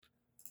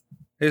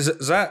Is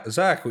it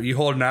Zach? You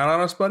holding out on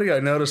us, buddy?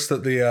 I noticed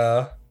that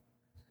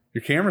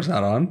your camera's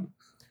not on.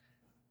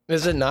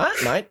 Is it not?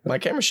 My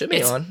camera should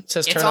be on. It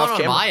says turn off camera.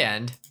 It's on my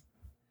end.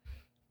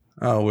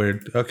 Oh,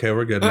 weird. Okay,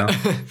 we're good now.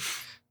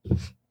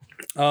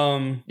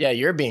 Yeah,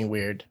 you're being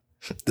weird.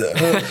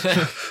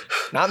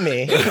 Not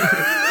me.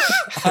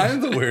 I'm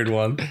the weird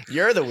one.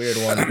 You're the weird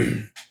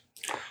one.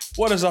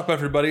 What is up,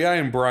 everybody? I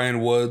am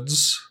Brian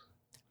Woods.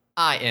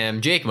 I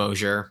am Jake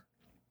Mosier.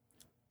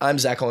 I'm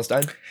Zach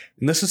Hollenstein.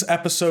 And this is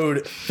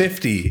episode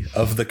 50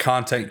 of the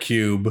Content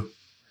Cube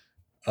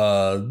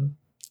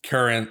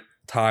current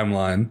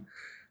timeline.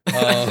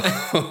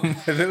 I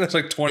think that's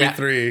like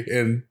 23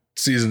 in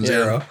season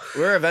 0.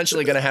 We're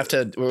eventually going to have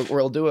to,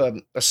 we'll do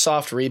a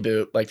soft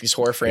reboot like these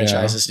horror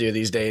franchises do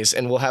these days,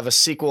 and we'll have a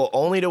sequel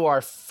only to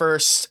our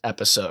first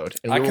episode.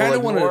 And we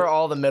will ignore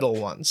all the middle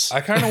ones.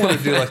 I kind of want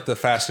to do like the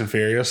Fast and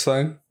Furious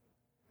thing.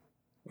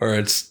 Or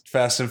it's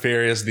Fast and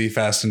Furious, the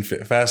Fast and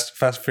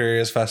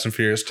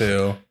Furious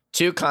 2.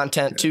 2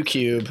 content, 2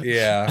 cube.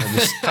 Yeah.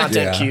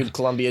 Content cube,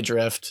 Columbia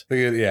Drift.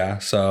 Yeah,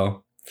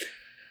 so.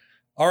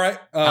 All right.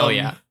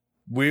 The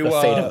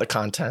fate of the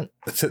content.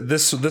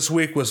 This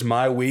week was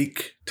my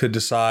week to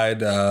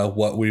decide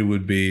what we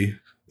would be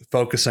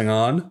focusing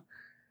on.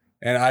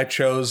 And I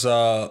chose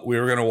we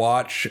were going to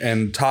watch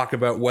and talk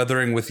about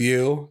Weathering with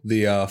You,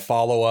 the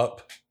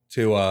follow-up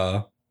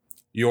to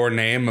Your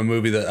Name, a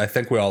movie that I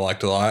think we all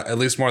liked a lot, at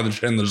least more than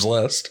Schindler's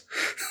List.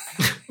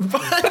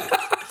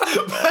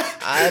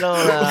 I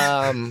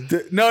don't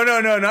No,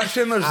 not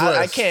Schindler's List.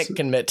 I can't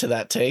commit to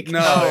that take.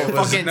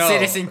 No,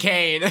 Citizen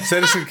Kane.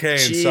 Citizen Kane.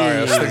 Jeez. Sorry,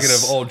 I was thinking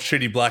of old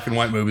shitty black and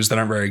white movies that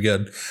aren't very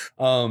good.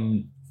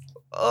 The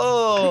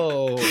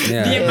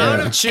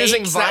amount of choosing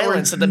takes that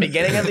violence at the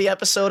beginning of the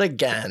episode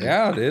again.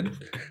 Yeah, dude.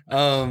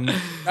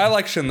 I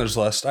like Schindler's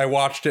List. I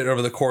watched it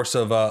over the course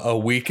of a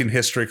week in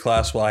history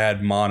class while I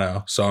had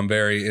mono, so I'm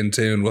very in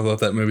tune with what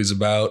that movie's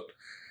about,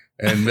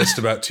 and missed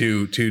about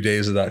two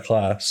days of that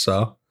class.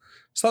 So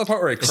it's not the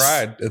part where I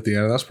cried at the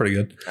end. That's pretty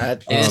good.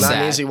 It's not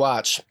an easy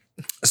watch.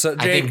 So,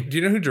 Jake, do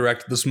you know who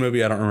directed this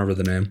movie? I don't remember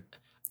the name.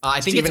 I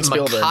think Steven it's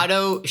Spielberg.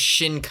 Makoto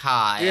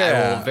Shinkai.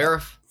 Yeah. I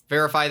will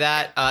verify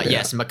that.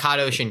 Yes,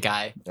 Makoto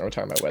Shinkai. We're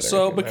talking about weather.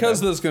 So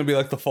because this is going to be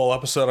like the full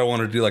episode, I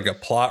wanted to do like a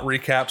plot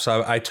recap.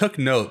 So I took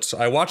notes.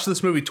 I watched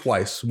this movie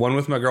twice, one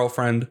with my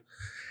girlfriend,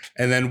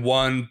 and then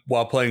one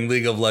while playing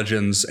League of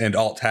Legends and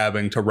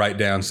alt-tabbing to write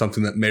down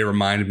something that may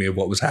remind me of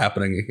what was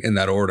happening in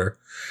that order.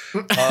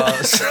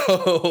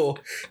 So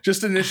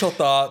just initial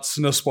thoughts,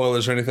 no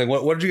spoilers or anything.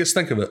 What did you guys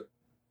think of it?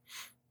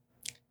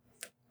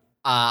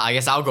 I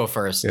guess I'll go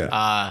first. Yeah.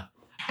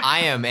 I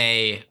am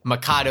a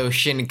Makoto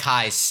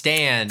Shinkai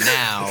stan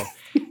now.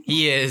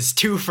 He is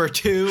 2 for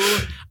 2.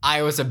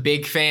 I was a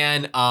big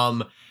fan.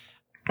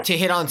 To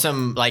hit on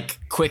some like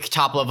quick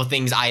top level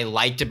things I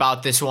liked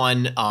about this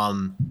one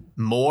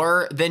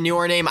more than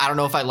Your Name. I don't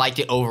know if I liked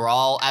it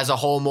overall as a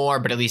whole more,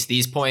 but at least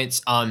these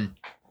points.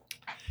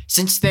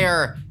 Since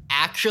they're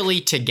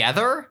actually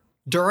together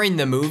during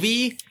the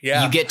movie,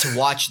 you get to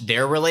watch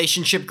their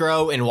relationship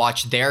grow and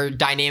watch their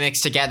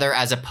dynamics together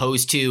as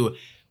opposed to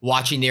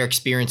watching their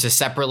experiences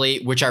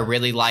separately, which I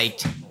really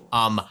liked.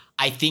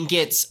 I think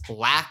its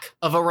lack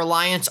of a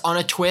reliance on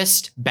a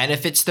twist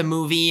benefits the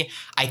movie.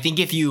 I think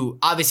if you,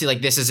 obviously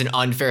like this is an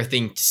unfair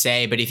thing to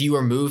say, but if you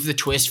remove the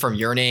twist from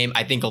Your Name,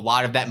 I think a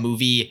lot of that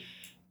movie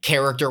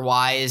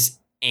character-wise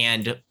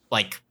and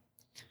like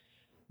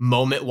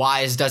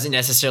moment-wise doesn't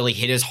necessarily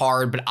hit as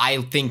hard, but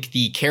I think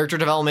the character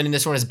development in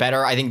this one is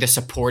better. I think the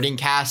supporting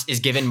cast is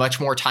given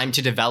much more time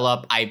to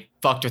develop. I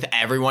fucked with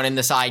everyone in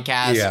the side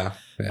cast. Yeah.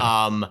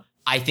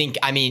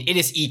 I mean, it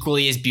is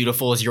equally as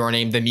beautiful as Your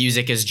Name. The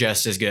music is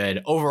just as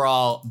good.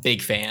 Overall,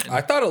 big fan.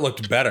 I thought it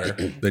looked better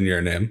than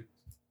Your Name.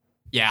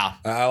 Yeah.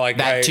 I like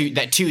that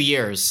 2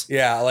 years.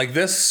 Yeah, like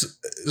this.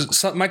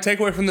 My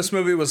takeaway from this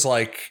movie was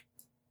like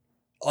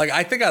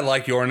I think I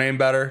like Your Name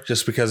better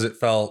just because it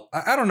felt.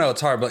 I don't know.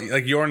 It's hard, but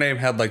like Your Name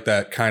had like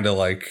that kind of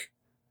like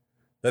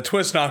the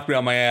twist knocked me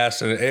on my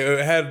ass, and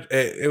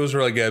it was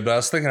really good. But I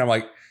was thinking, I'm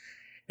like,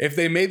 if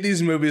they made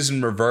these movies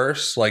in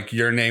reverse, like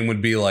Your Name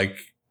would be like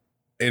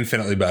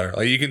infinitely better.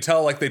 Like you can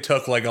tell like they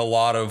took like a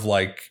lot of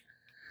like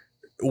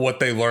what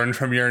they learned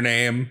from Your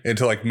Name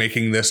into like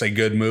making this a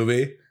good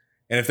movie.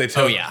 And if they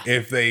took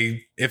if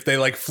they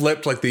like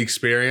flipped like the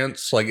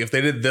experience, like if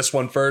they did this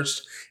one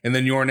first and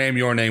then Your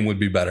Name would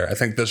be better. I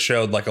think this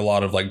showed like a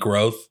lot of like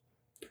growth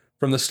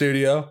from the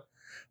studio.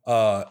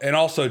 And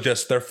also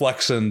just they're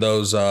flexing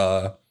those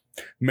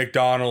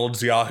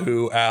McDonald's,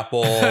 Yahoo,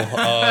 Apple,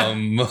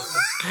 the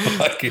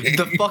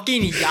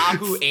fucking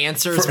Yahoo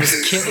Answers was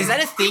is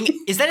that a thing?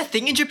 Is that a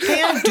thing in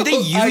Japan? Do they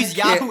use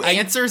Yahoo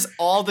Answers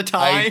all the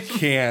time? I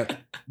can't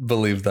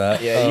believe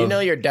that. Yeah, you know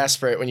you're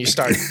desperate when you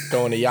start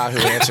going to Yahoo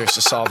Answers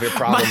to solve your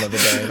problem of the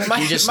day.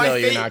 You just know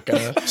you're not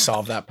gonna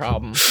solve that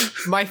problem.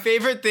 My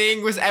favorite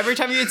thing was every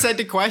time you had said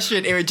the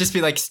question, it would just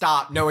be like,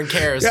 "Stop! No one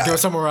cares. Go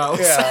somewhere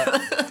else."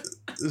 Yeah.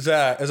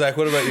 Zach,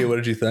 what about you? What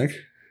did you think?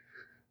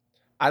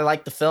 I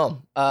like the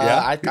film.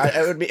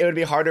 It would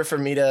be harder for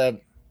me to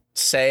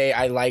say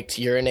I liked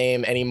Your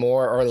Name any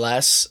more or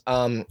less.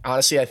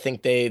 Honestly, I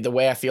think the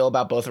way I feel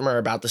about both of them are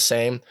about the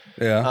same.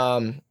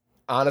 Yeah.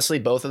 Honestly,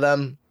 both of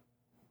them,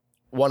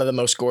 one of the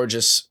most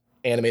gorgeous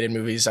animated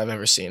movies I've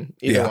ever seen.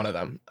 Either one of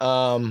them.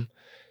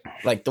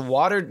 Like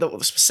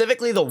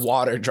specifically the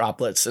water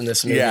droplets in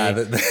this movie. Yeah, for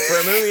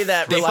a movie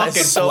that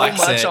relies so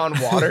much on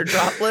water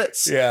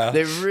droplets. Yeah,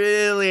 they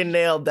really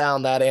nailed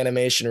down that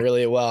animation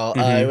really well.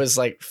 It was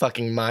like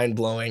fucking mind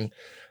blowing.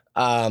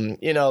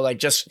 Like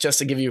just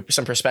to give you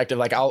some perspective,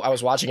 like I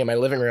was watching in my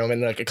living room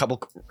and like a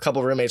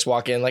couple roommates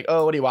walk in, like,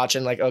 oh, what are you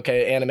watching? Like,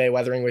 okay, anime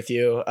Weathering with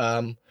You.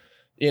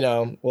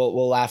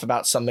 We'll laugh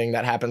about something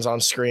that happens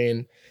on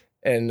screen.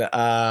 And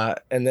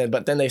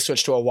then they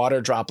switch to a water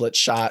droplet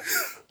shot,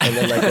 and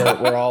then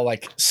like we're all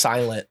like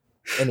silent,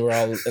 and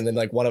then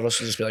like one of us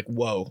will just be like,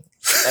 whoa.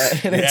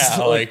 And it's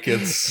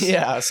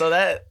so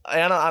that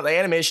the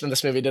animation of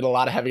this movie did a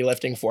lot of heavy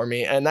lifting for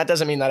me, and that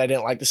doesn't mean that I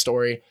didn't like the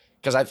story,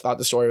 because I thought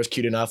the story was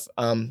cute enough.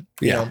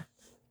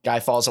 Guy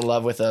falls in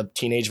love with a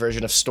teenage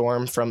version of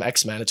Storm from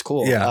X-Men. It's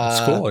cool. Yeah,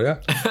 it's cool.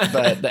 Yeah,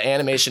 but the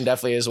animation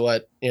definitely is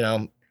what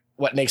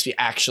makes me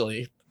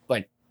actually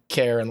like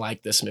care and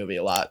like this movie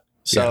a lot.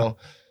 So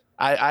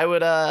I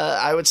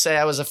would say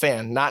I was a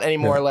fan, not any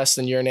more or less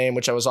than Your Name,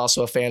 which I was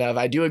also a fan of.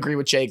 I do agree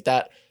with Jake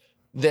that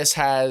this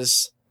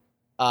has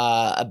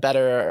a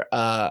better,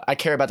 I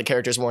care about the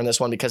characters more in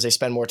this one because they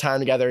spend more time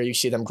together. You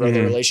see them grow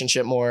their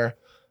relationship more.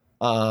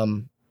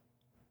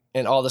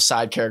 And all the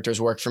side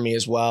characters work for me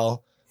as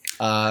well.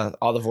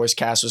 All the voice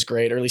cast was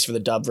great, or at least for the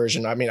dub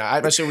version. I mean, I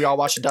assume we all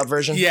watched the dub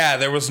version. Yeah,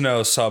 there was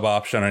no sub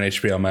option on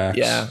HBO Max.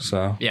 Yeah.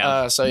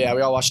 So we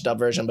all watched the dub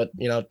version, but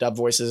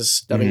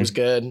dubbing was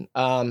good.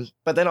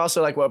 But then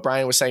also like what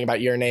Brian was saying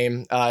about Your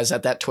Name is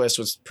that twist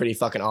was pretty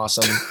fucking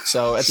awesome.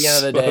 So at the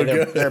end of the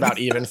day, they're about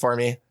even for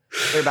me.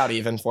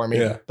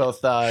 Yeah.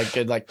 Both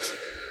good, like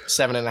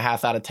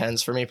 7.5 out of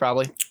 10s for me,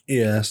 probably.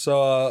 Yeah.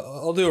 So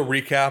I'll do a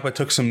recap. I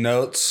took some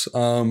notes.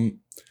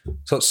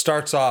 So it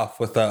starts off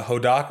with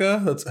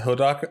Hodaka. That's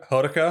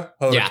Hodaka.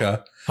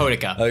 Yeah,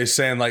 Hodaka. He's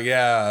saying like,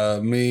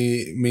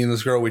 me and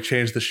this girl, we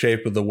changed the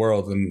shape of the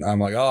world, and I'm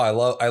like,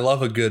 oh, I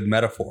love a good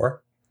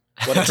metaphor.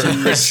 What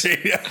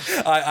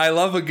a I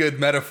love a good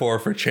metaphor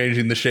for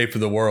changing the shape of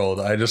the world.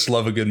 I just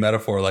love a good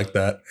metaphor like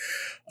that.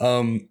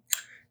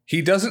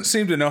 He doesn't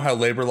seem to know how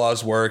labor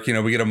laws work.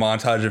 We get a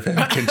montage of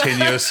him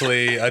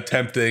continuously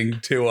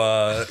attempting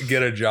to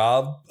get a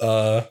job.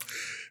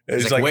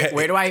 He's like,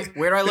 where do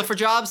I look for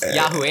jobs?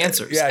 Yahoo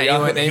Answers. Yeah,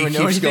 anyone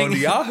know anything? Going to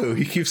Yahoo.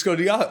 He keeps going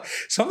to Yahoo.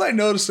 Something I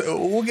noticed.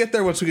 We'll get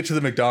there once we get to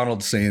the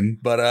McDonald's scene.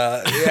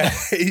 But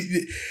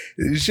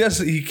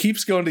he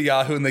keeps going to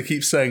Yahoo, and they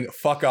keep saying,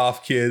 "Fuck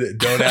off, kid!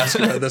 Don't ask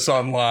about this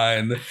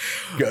online."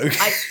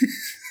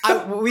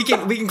 We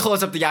can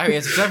close up the Yahoo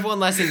Answers. I have one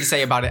last thing to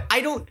say about it.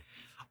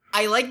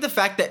 I like the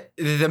fact that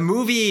the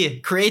movie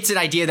creates an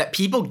idea that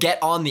people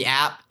get on the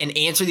app and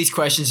answer these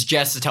questions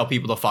just to tell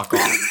people to fuck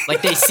off.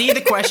 Like they see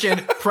the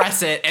question,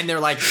 press it, and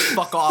they're like,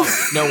 fuck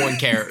off. No one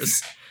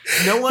cares.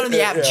 No one in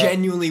the app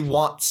genuinely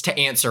wants to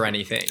answer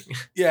anything.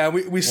 Yeah,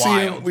 we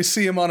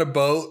see him on a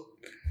boat.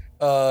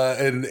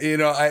 And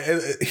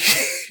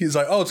he's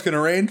like, oh, it's gonna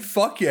rain,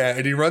 fuck yeah,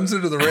 and he runs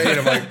into the rain.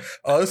 I'm like,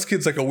 oh, this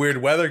kid's like a weird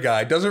weather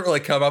guy, doesn't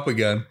really come up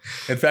again.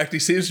 In fact, he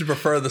seems to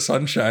prefer the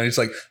sunshine. He's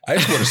like, I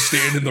just want to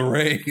stand in the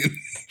rain.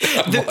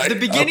 The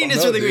beginning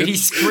is really weird. He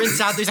sprints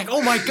out there, he's like,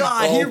 oh my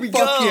god, here we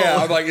go. Yeah,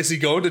 I'm like, is he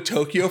going to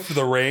Tokyo for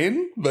the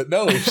rain? But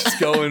no, he's just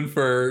going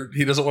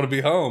he doesn't want to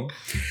be home.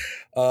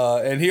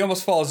 And he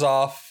almost falls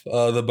off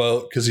the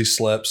boat because he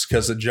slips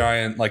because a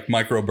giant like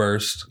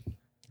microburst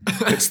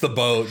hits the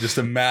boat, just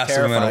a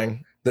massive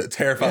amount of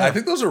terrifying. Yeah. I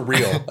think those are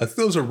real. I think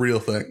those are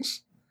real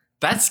things.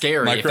 That's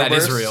scary if that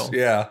is real.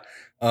 Yeah.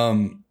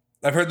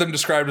 I've heard them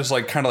described as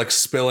like kind of like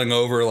spilling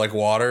over like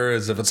water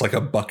as if it's like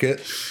a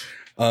bucket.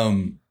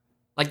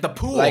 Like the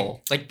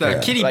pool, like the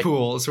kiddie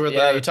pools. Where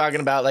you're talking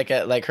about like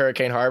at like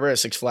Hurricane Harbor at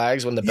Six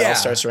Flags when the bell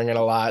starts ringing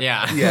a lot.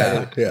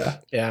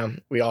 Yeah.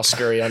 We all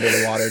scurry under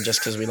the water just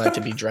because we like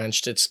to be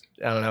drenched. I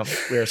don't know.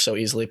 We are so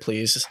easily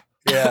pleased.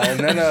 Yeah, and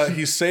then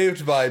he's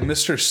saved by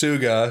Mr.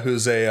 Suga,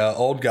 who's a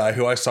old guy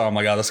who I saw. I'm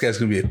like, oh, this guy's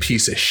gonna be a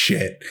piece of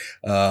shit.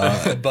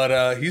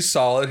 But he's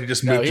solid. He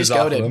just mooches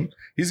off of him.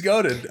 He's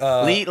goated.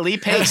 Lee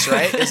Pace,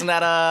 right? Isn't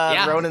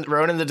that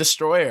Ronan the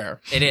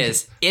Destroyer? It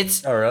is.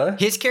 Oh, really?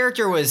 His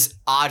character was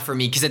odd for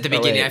me because at the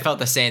beginning I felt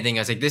the same thing.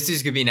 I was like, this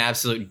is gonna be an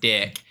absolute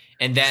dick.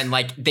 And then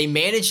like they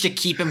managed to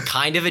keep him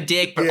kind of a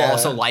dick, but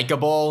also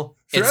likable.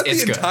 Throughout the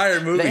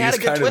entire movie, they had a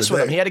good twist with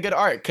him. He had a good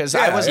arc because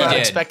I was not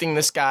expecting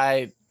this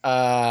guy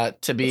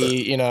to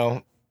be,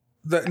 a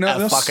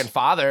fucking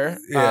father,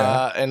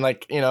 and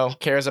like,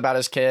 cares about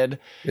his kid,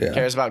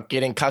 cares about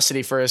getting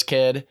custody for his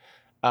kid.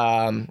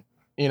 Are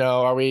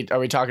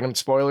we talking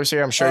spoilers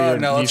here? I'm sure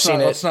you've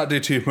seen it. Let's not do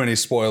too many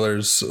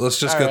spoilers.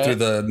 Let's just go through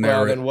the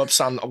narrative. Well,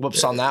 then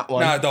whoops on that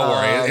one. No, don't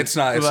worry. That's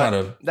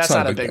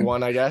not a big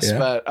one, I guess. Yeah.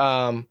 But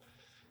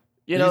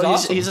You know,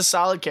 awesome. he's a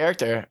solid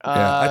character.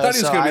 I thought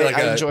he was gonna be like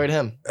I enjoyed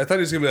him. I thought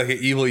he was gonna be like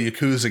an evil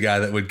Yakuza guy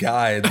that would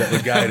guide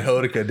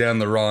Hodaka down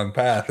the wrong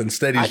path.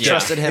 Instead, he's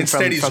trusted him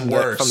from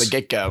the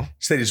get go.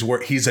 Instead,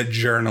 he's a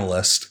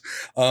journalist.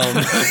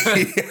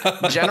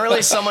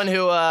 Generally, someone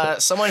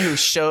who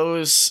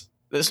shows.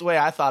 This is the way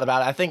I thought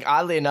about it. I think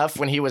oddly enough,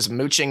 when he was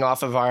mooching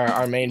off of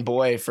our main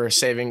boy for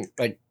saving,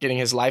 like getting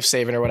his life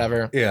saving or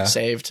whatever,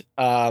 saved.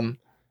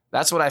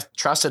 That's what I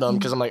trusted him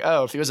because I'm like,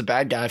 oh, if he was a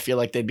bad guy, I feel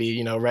like they'd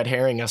be, red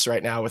herring us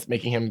right now with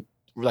making him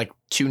like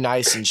too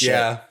nice and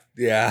shit.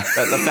 Yeah.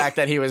 But the fact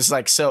that he was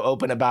like so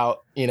open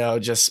about,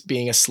 just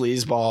being a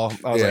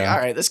sleazeball, I was like, all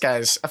right,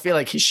 I feel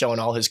like he's showing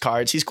all his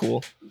cards. He's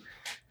cool.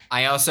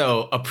 I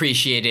also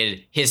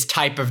appreciated his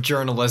type of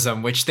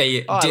journalism, which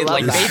they did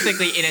like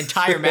basically an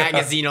entire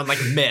magazine on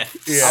like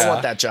myths. Yeah. I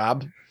want that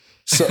job.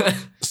 So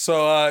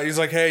he's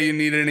like, hey, you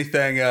need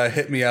anything?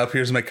 Hit me up.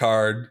 Here's my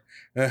card.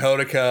 And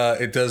Hodaka,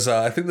 it does.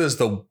 I think this is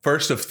the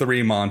first of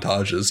 3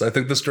 montages. I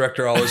think this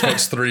director always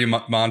puts 3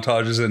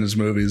 montages in his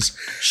movies.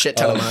 Shit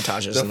ton of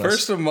montages.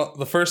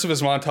 The first of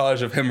his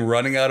montage of him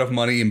running out of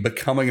money and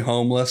becoming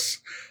homeless.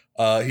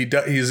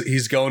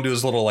 He's going to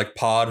his little like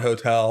pod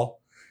hotel.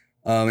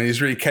 And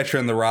he's reading Catcher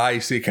in the Rye.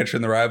 You see a Catcher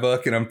in the Rye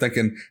book, and I'm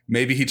thinking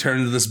maybe he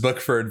turned to this book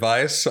for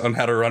advice on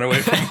how to run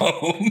away from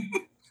home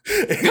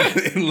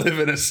and live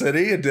in a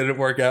city. It didn't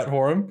work out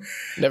for him.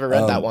 Never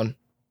read that one.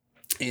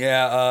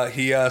 Yeah,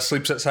 he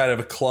sleeps outside of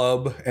a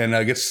club and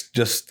gets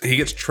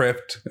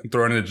tripped and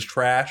thrown into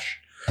trash.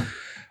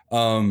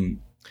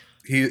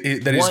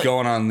 He's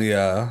going on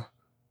the.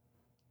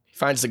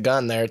 Finds the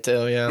gun there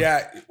too. Yeah.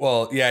 Yeah.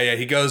 Well. Yeah.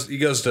 He goes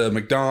to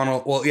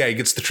McDonald's. Well. Yeah. He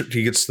gets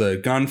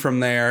the gun from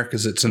there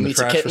because it's in the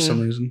trash for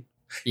some reason.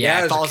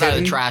 Yeah. It falls out of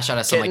the trash out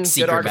of some like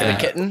secret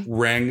bag.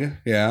 Ring.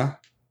 Yeah.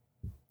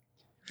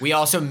 We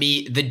also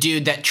meet the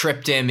dude that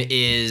tripped him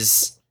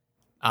is,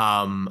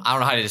 I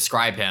don't know how to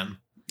describe him.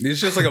 He's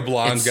just like a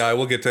blonde guy.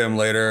 We'll get to him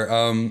later.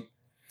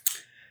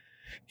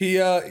 He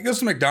goes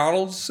to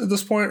McDonald's at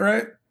this point,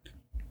 right?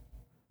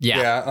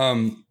 Yeah.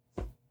 Yeah.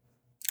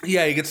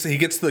 Yeah, he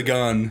gets the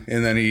gun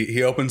and then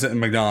he opens it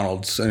in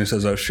McDonald's and he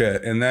says, "Oh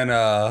shit!" And then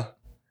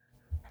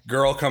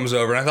girl comes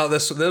over and I thought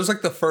this was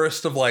like the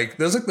first of like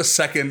this was like the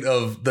second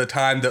of the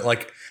time that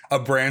like a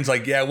brand's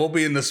like, yeah, we'll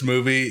be in this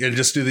movie and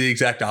just do the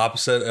exact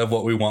opposite of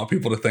what we want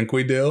people to think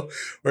we do.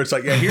 Where it's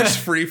like, yeah, here's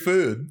free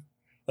food.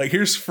 Like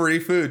here's free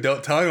food.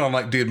 Don't tell me. I'm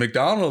like, dude,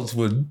 McDonald's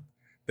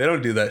they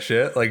don't do that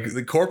shit. Like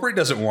the corporate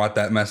doesn't want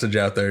that message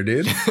out there,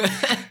 dude.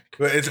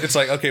 But it's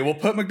like, okay, we'll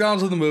put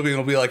McDonald's in the movie and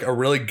it'll be like a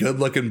really good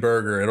looking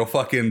burger. It'll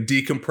fucking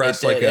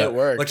decompress like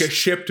a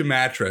shipped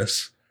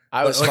mattress.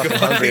 I was fucking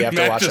hungry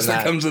after watching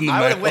that.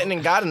 I would have went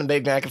and gotten a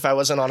Big Mac if I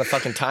wasn't on a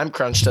fucking time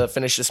crunch to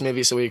finish this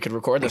movie so we could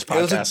record this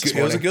podcast.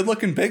 It was a good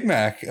looking Big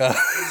Mac. And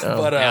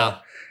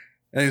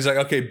he's like,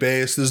 okay,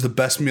 Bass, this is the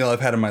best meal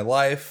I've had in my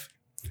life.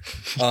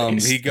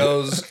 He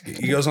goes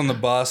on the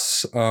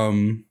bus.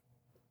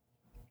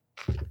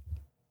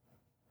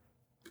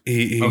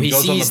 He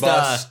goes on the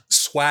bus.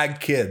 Swag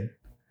kid.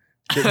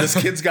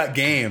 This kid's got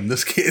game.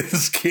 This kid.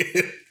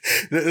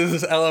 This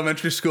is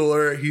elementary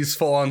schooler. He's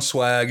full on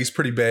swag. He's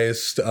pretty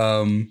based.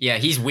 Yeah,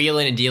 he's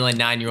wheeling and dealing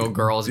 9-year-old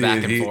girls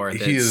back and forth.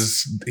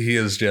 He's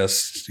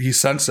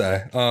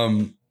sensei.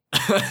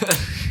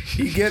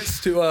 He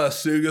gets to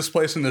Suga's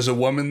place and there's a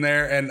woman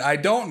there, and I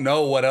don't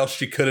know what else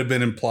she could have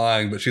been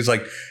implying, but she's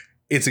like,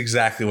 it's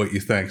exactly what you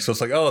think. So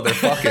it's like, oh, they're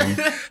fucking.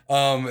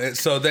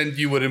 So then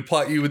you would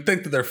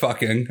think that they're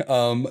fucking.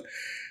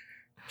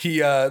 He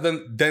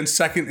then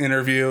second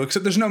interview,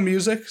 except there's no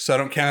music, so I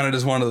don't count it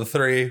as one of the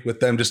 3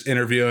 with them just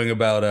interviewing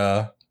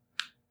about.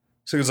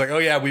 So he's like, oh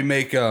yeah, we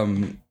make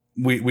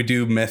we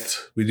do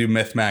myth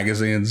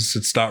magazines.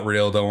 It's not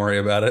real. Don't worry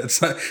about it.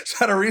 It's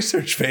not a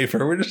research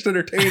paper. We're just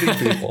entertaining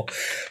people.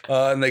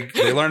 And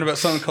they learned about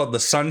something called the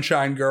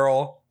Sunshine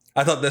Girl.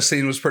 I thought this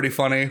scene was pretty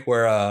funny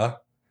where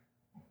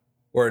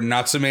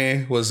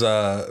Natsume was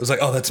like,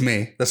 oh, that's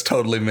me. That's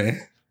totally me.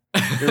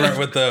 You remember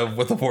with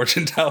the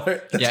fortune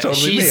teller? That's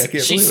totally me. I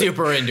can't she's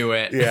super into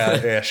it.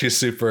 Yeah, she's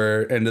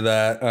super into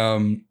that.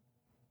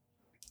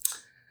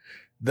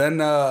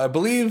 Then I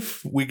believe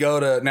we go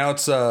to now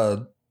it's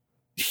Hina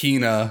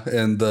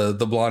and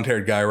the blonde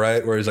haired guy,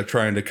 right? Where he's like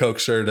trying to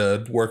coax her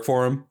to work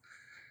for him.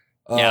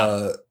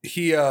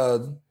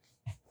 Hodaka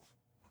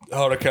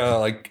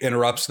like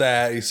interrupts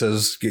that. He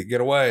says,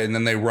 "Get away!" And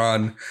then they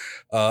run.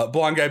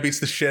 Blonde guy beats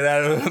the shit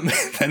out of him,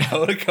 and then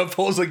Hodaka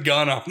pulls a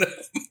gun on him.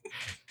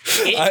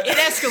 It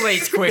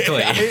escalates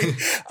quickly.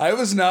 I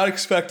was not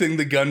expecting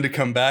the gun to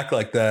come back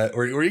like that.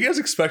 Were you guys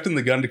expecting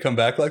the gun to come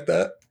back like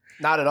that?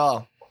 Not at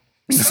all.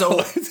 So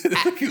I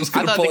thought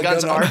the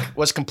gun's arc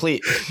was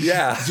complete.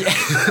 Yeah.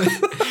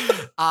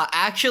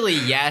 Actually,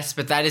 yes,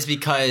 but that is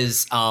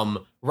because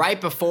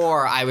right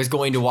before I was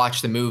going to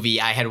watch the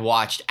movie, I had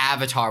watched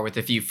Avatar with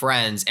a few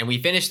friends, and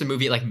we finished the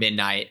movie at like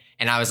midnight.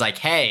 And I was like,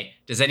 hey,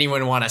 does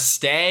anyone want to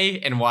stay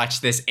and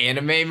watch this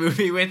anime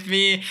movie with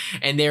me?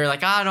 And they were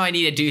like, oh, no, I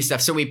need to do stuff.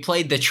 So we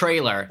played the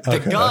trailer. The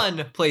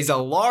gun plays a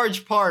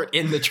large part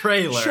in the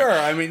trailer. Sure.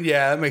 I mean,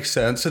 yeah, that makes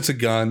sense. It's a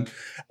gun.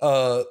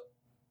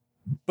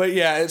 But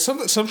yeah, it's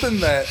something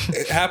that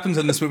it happens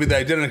in this movie that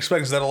I didn't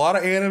expect is that a lot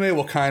of anime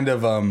will kind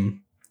of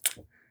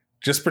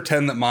just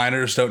pretend that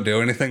minors don't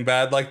do anything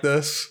bad like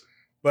this.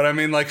 But I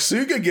mean, like,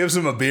 Suga gives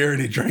him a beer and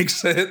he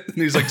drinks it and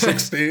he's like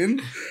 16.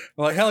 I'm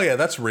like, hell yeah,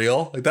 that's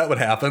real. Like, that would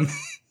happen.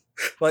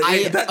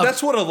 Like,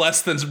 that's what a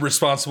less than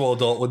responsible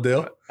adult would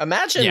do.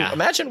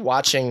 Imagine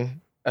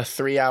watching a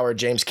 3-hour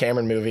James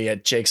Cameron movie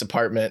at Jake's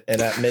apartment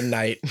and at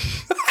midnight.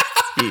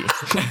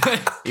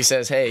 He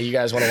says, hey, you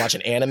guys want to watch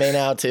an anime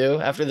now too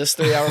after this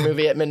 3-hour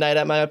movie at midnight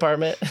at my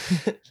apartment?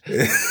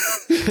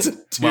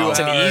 That's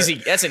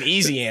an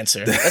easy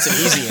answer. That's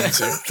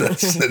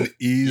an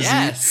easy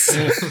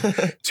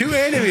yes. 2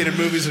 animated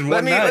movies in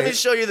one night. Let me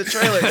show you the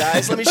trailer,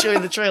 guys. Let me show you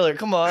the trailer.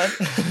 Come on.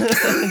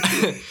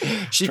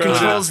 She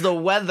controls the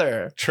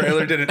weather.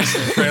 Trailer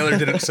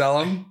didn't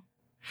sell him.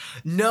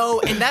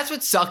 No, and that's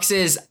what sucks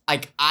is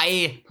like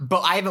I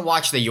haven't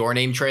watched the Your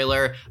Name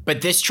trailer,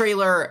 but this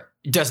trailer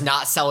does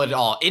not sell it at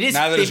all. It is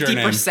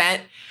 50%.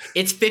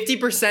 It's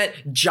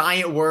 50%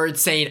 giant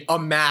words saying a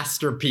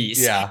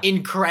masterpiece. Yeah.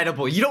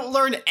 Incredible. You don't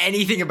learn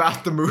anything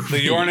about the movie.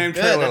 The Your Name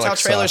trailer. That's how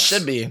trailers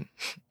should be.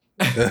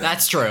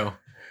 That's true.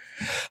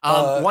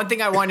 One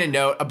thing I want to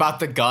note about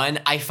the gun,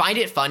 I find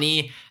it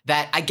funny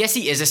that I guess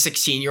he is a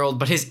 16-year-old,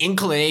 but his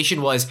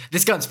inclination was,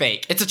 this gun's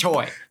fake. It's a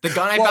toy. The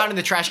gun I found in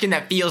the trash can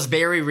that feels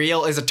very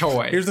real is a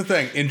toy. Here's the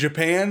thing. In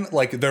Japan,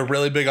 like, they're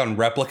really big on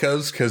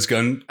replicas because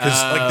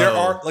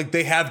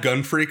they have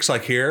gun freaks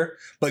like here,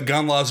 but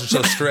gun laws are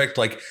so strict.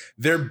 Like,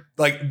 they're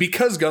like,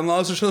 because gun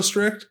laws are so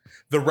strict,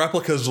 the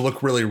replicas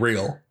look really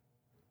real.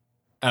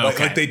 Oh,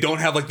 okay. Like they don't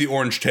have like the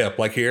orange tip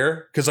like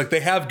here, because like they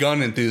have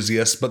gun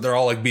enthusiasts, but they're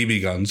all like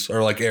BB guns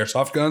or like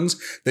airsoft guns.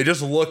 They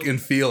just look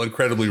and feel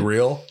incredibly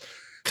real.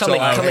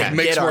 It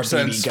makes more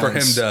sense for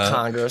him to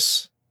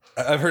Congress.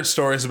 I've heard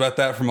stories about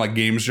that from like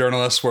games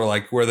journalists where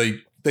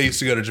they used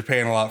to go to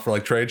Japan a lot for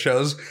like trade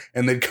shows,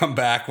 and they'd come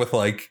back with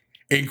like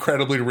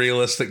incredibly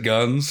realistic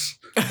guns.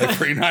 Like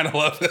pre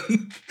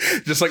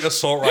 9/11, just like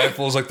assault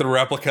rifles, like a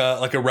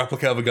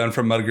replica of a gun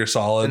from Metal Gear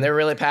Solid. And they're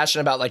really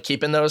passionate about like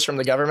keeping those from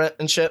the government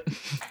and shit.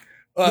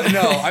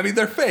 No, I mean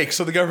they're fake,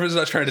 so the government's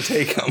not trying to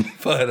take them.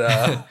 But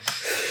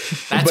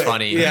that's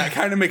funny. Yeah, it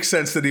kind of makes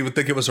sense that he would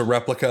think it was a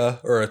replica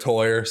or a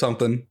toy or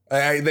something.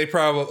 They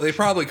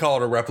probably call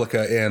it a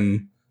replica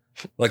in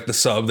like the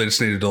sub. They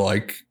just needed to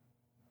like.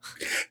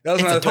 That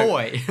was it's a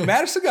toy.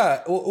 Madison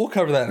got. We'll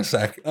cover that in a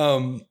sec.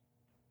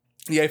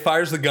 Yeah, he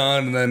fires the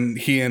gun, and then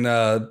he and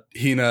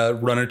Hina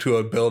run into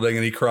a building,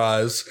 and he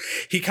cries.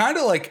 He kind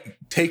of like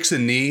takes a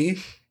knee.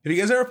 Have you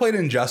guys ever played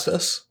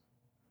Injustice,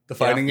 the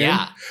fighting game?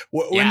 Yeah.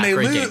 When they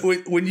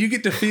lose, when you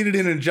get defeated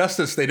in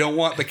Injustice, they don't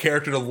want the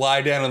character to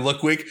lie down and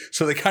look weak,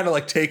 so they kind of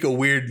like take a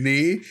weird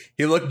knee.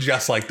 He looked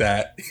just like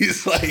that.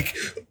 He's like,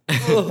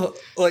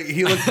 like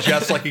he looked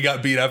just like he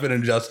got beat up in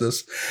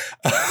Injustice.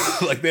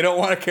 Like they don't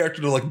want a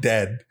character to look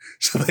dead,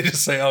 so they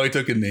just say, "Oh, he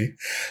took a knee."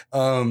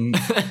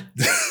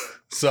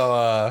 So,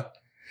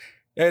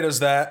 yeah, he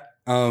does that.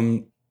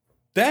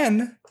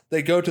 Then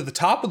they go to the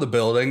top of the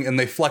building and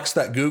they flex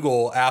that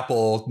Google,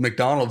 Apple,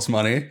 McDonald's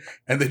money,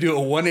 and they do a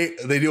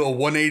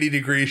 180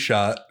 degree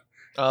shot.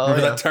 Oh,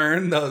 remember that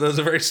turn? That was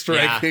a very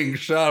striking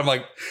shot. I'm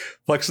like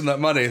flexing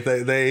that money.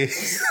 They're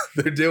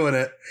doing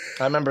it.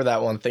 I remember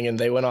that one thing, and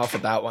they went off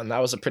with that one. That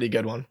was a pretty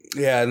good one.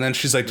 Yeah, and then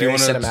she's like, "Do you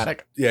want to?"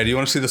 Yeah, do you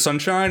want to see the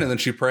sunshine? And then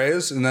she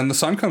prays, and then the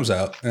sun comes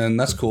out, and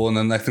that's cool. And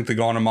then I think they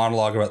go on a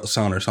monologue about the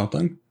sun or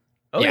something.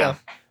 Oh yeah.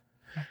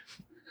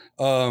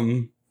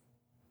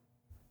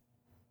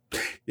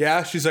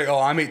 Yeah, she's like, "Oh,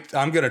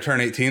 I'm gonna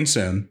turn 18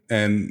 soon,"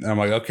 and I'm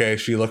like, "Okay."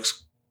 She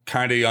looks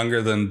kind of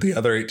younger than the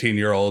other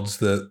 18-year-olds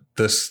that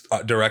this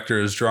director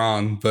has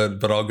drawn,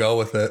 but I'll go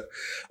with it.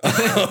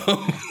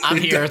 I'm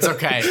here. It's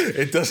okay.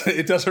 It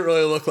doesn't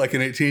really look like an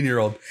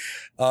 18-year-old.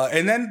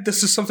 And then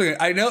this is something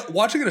I know.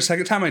 Watching it a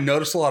second time, I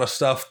noticed a lot of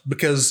stuff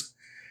because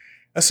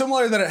a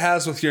similar that it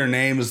has with Your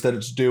Name is that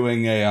it's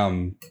doing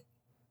a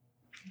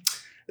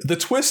the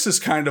twist is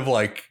kind of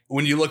like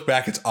when you look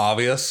back, it's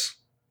obvious.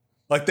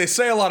 Like they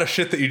say a lot of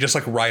shit that you just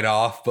like write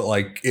off, but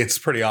like it's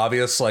pretty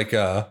obvious. Like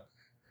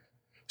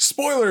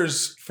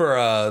spoilers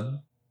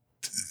for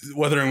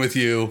Weathering with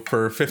You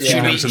for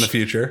 15 minutes in the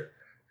future.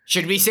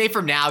 Should we say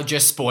from now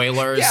just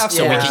spoilers? Yeah,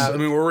 so I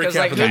mean we're recapping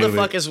like, the movie. Who the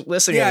fuck is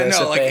listening to this?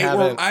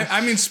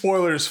 I mean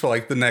spoilers for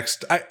like the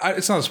next.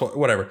 It's not a spoiler.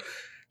 Whatever.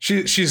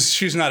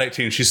 She's not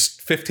 18. She's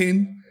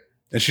 15,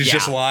 and she's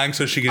just lying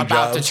so she can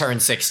about to turn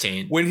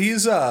 16. When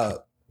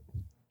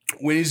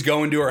he's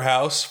going to her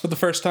house for the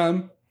first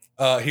time,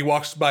 he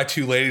walks by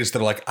 2 ladies that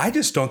are like, I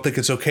just don't think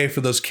it's okay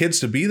for those kids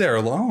to be there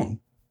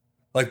alone.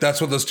 Like,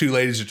 that's what those 2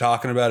 ladies are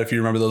talking about, if you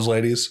remember those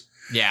ladies.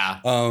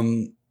 Yeah.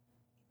 And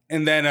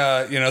then,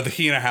 the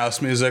Hina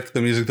house music,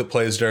 the music that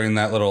plays during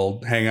that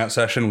little hangout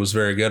session was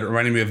very good. It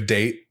reminded me of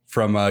Date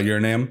from Your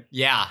Name.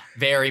 Yeah,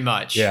 very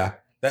much. Yeah.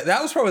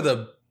 That was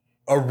probably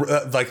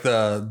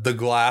the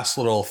glass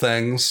little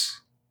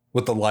things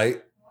with the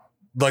light.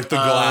 Like the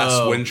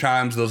glass wind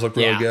chimes, those look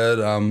really good.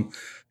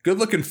 good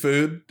looking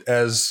food,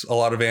 as a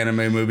lot of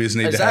anime movies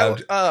need Is to that,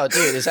 have. oh,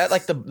 dude, is that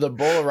like the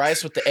bowl of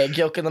rice with the egg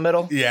yolk in the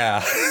middle?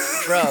 Yeah.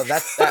 Bro,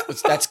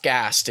 that's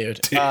gas,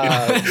 dude. Dude,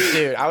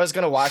 I was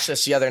gonna watch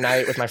this the other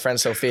night with my friend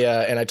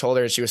Sophia, and I told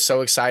her she was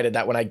so excited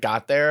that when I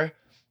got there,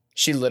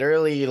 she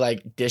literally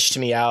like dished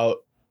me out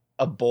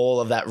a bowl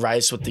of that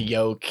rice with the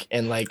yolk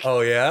and like,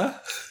 Oh yeah.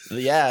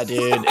 yeah,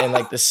 dude, and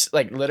like this,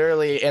 like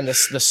literally, and the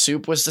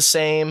soup was the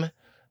same,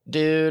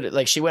 dude.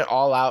 Like she went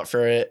all out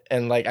for it,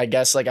 and like I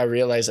guess like I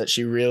realized that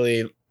she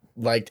really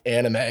liked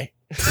anime at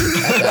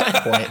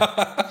that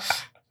point.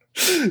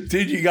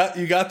 Dude, you got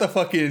the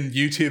fucking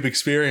YouTube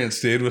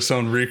experience, dude, with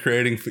someone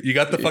recreating. You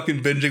got the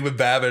fucking binging with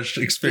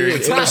Babish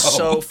experience. Dude, it was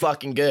so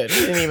fucking good. We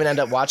didn't even end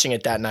up watching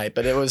it that night,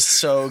 but it was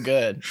so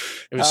good.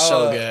 It was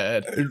so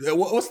good.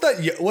 What's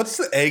that? What's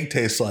the egg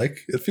taste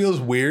like? It feels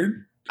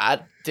weird.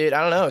 Dude,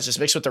 I don't know. It's just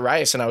mixed with the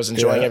rice, and I was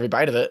enjoying every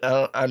bite of it.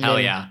 I mean, Hell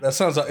yeah. That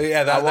sounds like,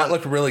 that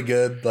looked really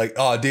good. Like,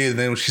 oh, dude,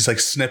 then she's like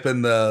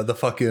snipping the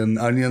fucking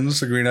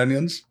onions, the green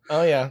onions.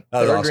 Oh yeah, That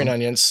was there were awesome. green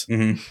onions.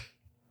 Mm-hmm.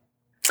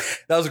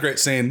 That was a great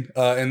scene.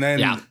 And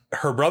then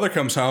her brother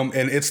comes home,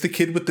 and it's the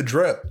kid with the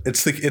drip.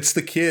 It's the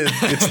kid.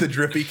 It's the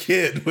drippy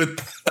kid with.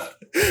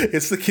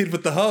 It's the kid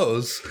with the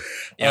hose.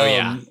 Oh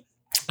yeah.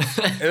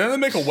 And then they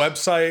make a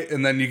website,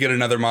 and then you get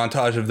another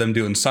montage of them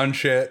doing sun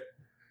shit.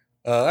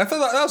 I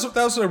thought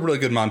that was a really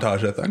good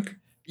montage, I think.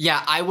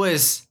 Yeah, I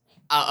was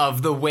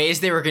of the ways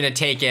they were going to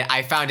take it.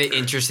 I found it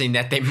interesting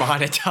that they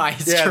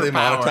monetized. Yeah, her they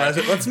power. monetize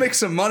it. Let's make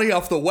some money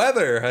off the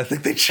weather. I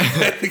think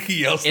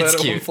he yells It's that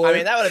at cute. one point. I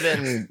mean, that would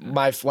have been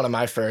one of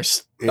my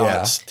first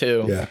thoughts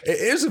too. Yeah, it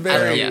is a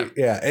very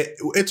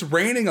it's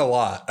raining a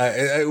lot.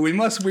 We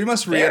must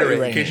reiterate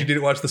in case you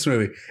didn't watch this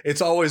movie.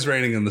 It's always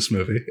raining in this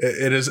movie.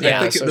 It is. Yeah,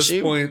 I think so at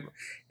this point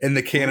in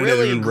the canon, it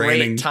really has been great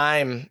raining.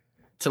 time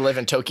to live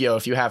in Tokyo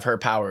if you have her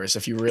powers.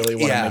 If you really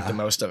want to make the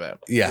most of it.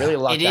 Yeah. Really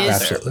lucked It out is.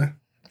 there. Absolutely.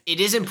 It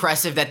is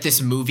impressive that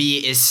this movie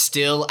is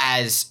still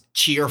as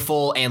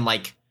cheerful and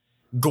like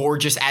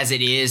gorgeous as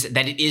it is,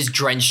 that it is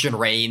drenched in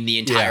rain the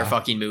entire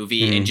fucking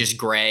movie and just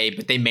gray,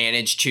 but they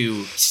managed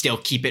to still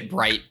keep it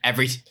bright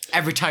every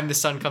time the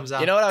sun comes out.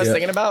 You know what I was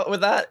thinking about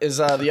with that is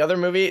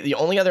the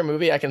only other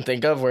movie I can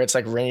think of where it's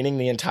like raining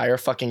the entire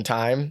fucking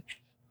time.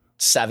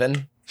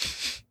 Seven.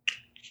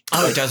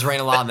 Oh, it does rain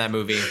a lot in that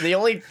movie. The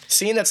only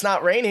scene that's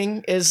not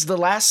raining is the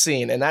last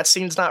scene, and that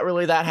scene's not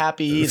really that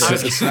happy either.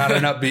 It's not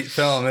an upbeat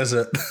film, is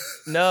it?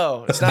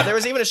 No, it's not. There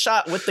was even a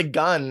shot with the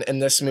gun in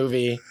this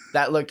movie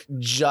that looked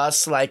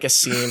just like a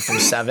scene from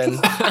Seven.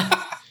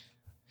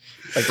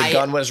 Like the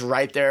gun was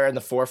right there in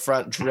the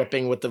forefront,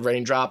 dripping with the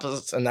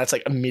raindrops, and that's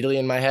like immediately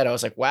in my head. I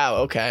was like, "Wow,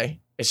 okay."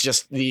 It's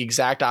just the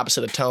exact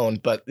opposite of tone,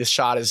 but the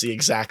shot is the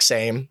exact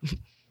same.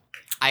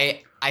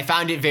 I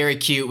found it very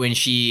cute when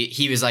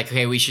he was like,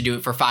 okay, we should do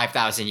it for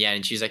 5,000 yen.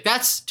 And she's like,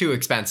 that's too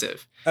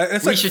expensive.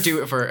 We should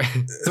do it for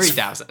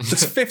 3,000.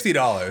 It's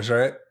 $50,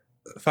 right?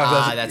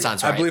 5,000. That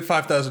sounds right. I believe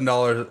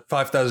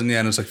 $5,000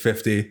 yen is like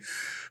 50.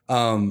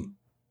 And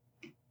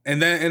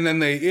then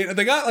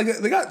they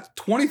got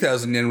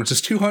 20,000 yen, which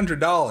is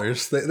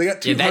 $200. They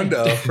got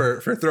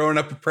 $200 for throwing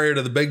up a prayer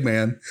to the big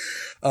man.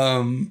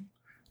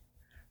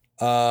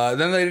 Then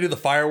they do the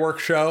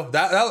fireworks show.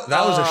 That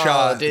was a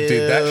shot,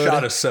 dude. That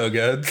shot is so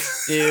good,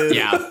 dude.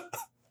 Yeah.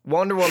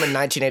 Wonder Woman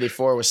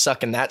 1984 was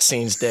sucking that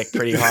scene's dick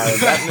pretty hard.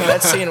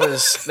 That scene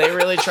was. They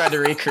really tried to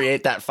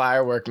recreate that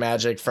firework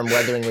magic from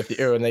Weathering with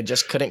You, and they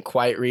just couldn't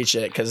quite reach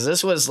it because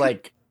this was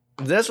like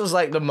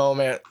the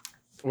moment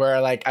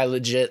where like I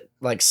legit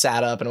like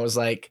sat up and was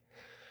like,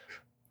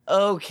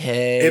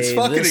 okay, it's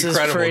fucking this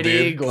incredible, is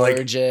pretty dude.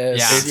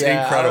 gorgeous. Like, it's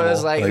incredible. I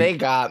was like, they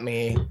got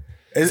me.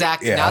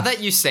 Zach, now that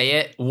you say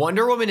it,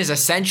 Wonder Woman is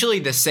essentially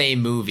the same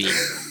movie.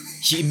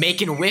 She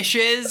making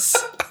wishes.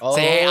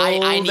 Say,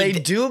 I need they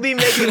do be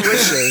making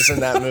wishes in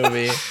that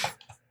movie.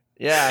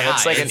 Yeah,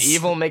 it's like an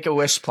evil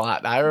Make-A-Wish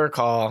plot. I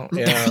recall.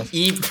 Yeah.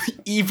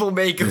 Evil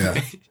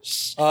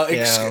Make-A-Wish.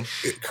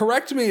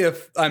 Correct me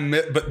if I'm,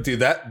 but dude,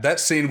 that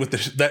scene with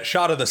that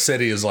shot of the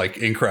city is like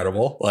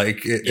incredible.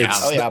 Like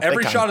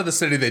every shot of the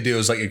city they do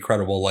is like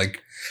incredible.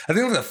 Like I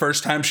think like the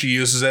first time she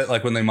uses it,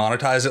 like when they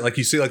monetize it, like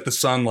you see like the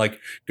sun like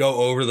go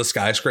over the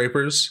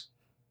skyscrapers.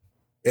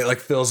 It like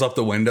fills up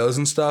the windows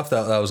and stuff.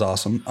 That was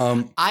awesome.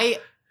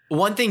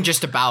 One thing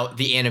just about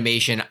the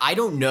animation, I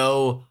don't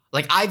know.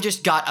 Like I've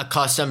just got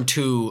accustomed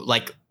to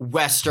like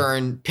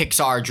Western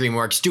Pixar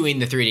DreamWorks doing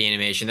the 3D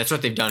animation. That's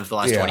what they've done for the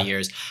last 20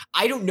 years.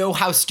 I don't know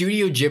how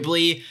Studio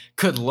Ghibli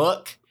could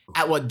look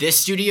at what this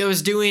studio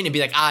is doing and be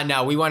like,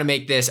 no, we want to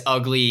make this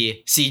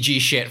ugly CG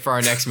shit for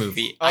our next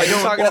movie. Are you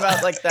talking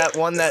about like that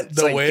one that's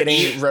like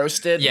getting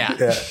roasted? Yeah.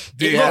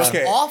 Dude, it looks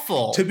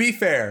awful. To be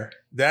fair,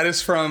 that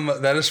is from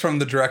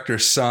the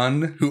director's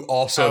son, who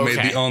also made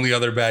the only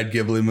other bad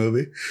Ghibli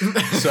movie.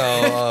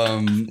 So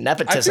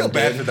nepotism. I feel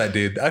bad for that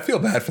dude. I feel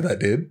bad for that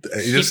dude.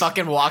 He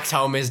fucking walks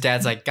home. His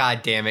dad's like,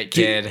 God damn it,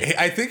 kid. Dude,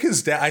 I think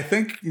his dad. I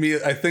think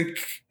Hideo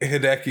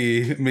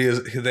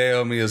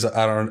Miyazaki.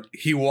 I don't know.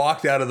 He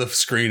walked out of the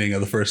screening of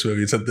the first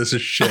movie and said, "This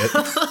is shit."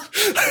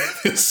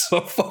 It's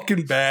so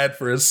fucking bad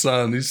for his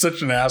son. He's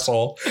such an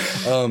asshole.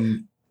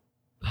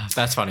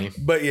 That's funny.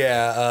 But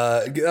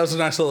yeah, that was a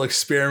nice little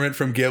experiment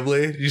from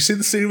Ghibli. Did you see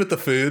the scene with the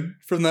food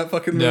from that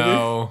fucking movie?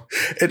 No.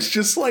 It's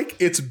just like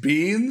it's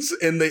beans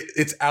and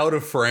it's out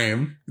of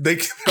frame. They're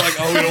like,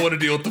 oh, we don't want to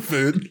deal with the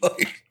food.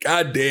 Like,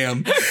 god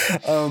damn.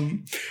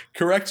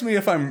 Correct me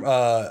if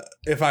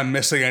I'm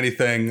missing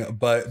anything,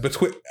 but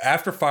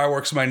after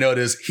fireworks, my note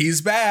is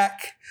he's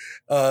back.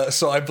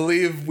 So I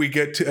believe we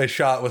get to a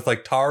shot with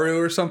like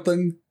Taru or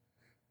something.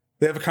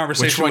 They have a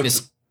conversation. Which one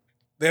is?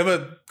 They have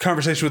a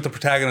conversation with the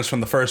protagonist from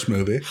the first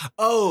movie.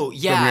 Oh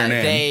yeah,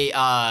 they.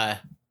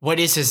 What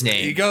is his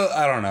name?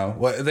 I don't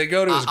know. They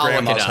go to his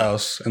grandma's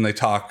house and they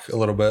talk a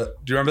little bit.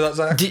 Do you remember that,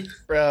 Zach?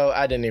 Bro,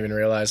 I didn't even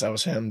realize that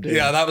was him, dude.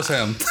 Yeah, that was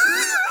him.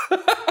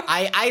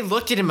 I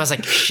looked at him. I was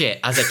like,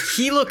 shit. I was like,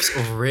 he looks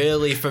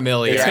really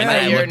familiar. Yeah, and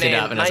then I looked it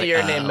up, and I was like,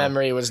 your name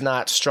memory was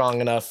not strong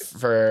enough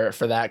for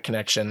that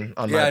connection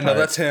on my part. Yeah, no,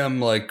 that's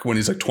him. Like when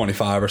he's like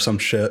 25 or some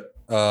shit.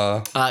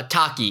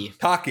 Taki.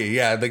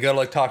 Yeah, they go to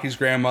like Taki's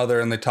grandmother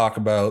and they talk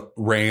about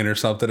rain or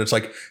something. It's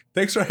like,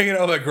 thanks for hanging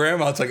out with my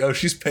grandma. It's like, oh,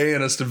 she's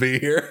paying us to be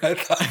here.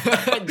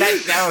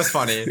 that was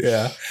funny.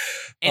 Yeah,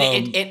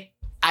 and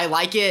I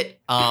like it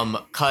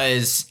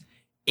because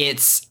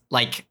it's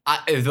like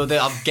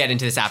I'll get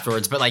into this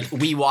afterwards, but like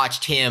we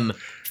watched him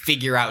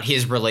figure out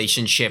his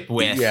relationship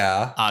with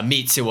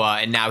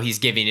Mitsuha, and now he's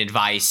giving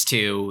advice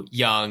to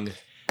young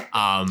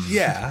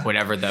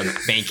whatever the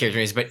main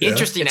character is. But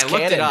interesting, it's I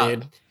looked canon, it up.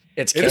 Dude.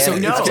 It's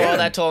canon. That's all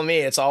that told me.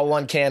 It's all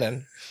one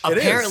canon.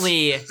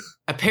 Apparently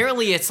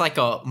it's like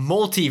a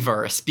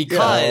multiverse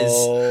because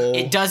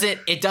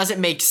it doesn't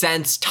make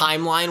sense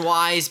timeline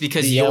wise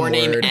because when your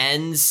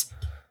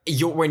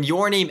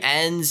name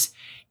ends,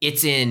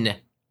 it's in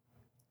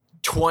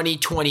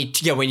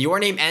 2022. Yeah, when your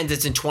name ends,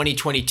 it's in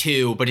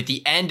 2022. But at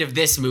the end of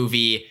this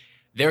movie,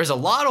 there's a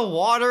lot of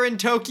water in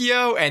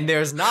Tokyo, and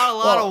there's not a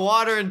lot of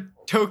water in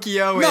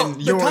Tokyo. No,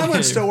 the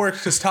timeline still works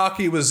because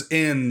Taki was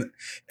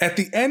at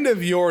the end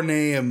of Your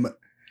Name.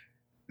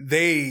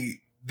 They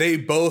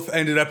both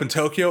ended up in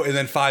Tokyo, and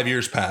then 5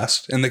 years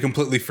passed, and they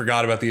completely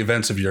forgot about the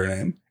events of Your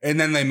Name, and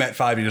then they met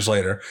 5 years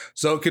later.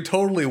 So it could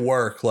totally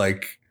work.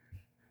 Like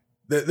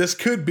this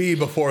could be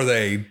before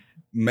they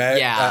met.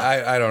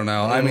 Yeah, I don't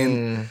know. I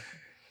mean,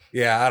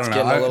 yeah, I don't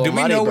know. Do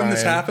we know when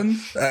this happened?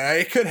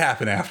 It could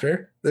happen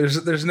after.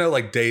 There's no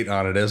like date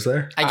on it, is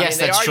there? I guess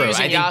that's true. I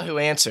think Yahoo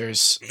Answers,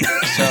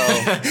 so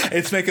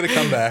it's making a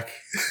comeback.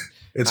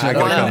 It's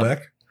making a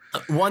comeback.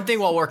 One thing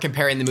while we're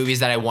comparing the movies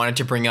that I wanted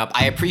to bring up,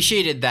 I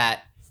appreciated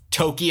that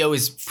Tokyo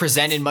is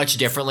presented much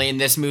differently in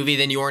this movie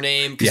than Your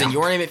Name, because in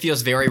Your Name it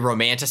feels very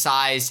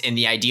romanticized in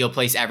the ideal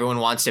place everyone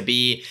wants to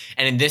be,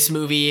 and in this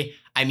movie,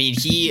 I mean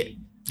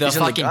the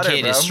fucking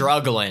kid is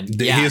struggling.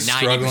 He's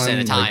 90% of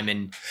the time.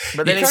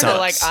 But then he's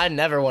like, I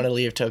never want to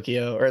leave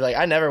Tokyo, or like,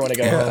 I never want to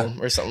go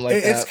home, or something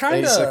like that. It's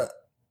kind of,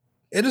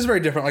 it is very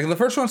different. Like in the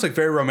first one, it's like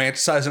very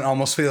romanticized and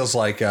almost feels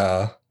like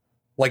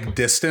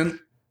distant.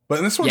 But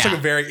in this one, it's like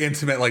a very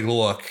intimate like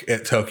look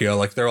at Tokyo.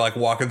 Like they're like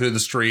walking through the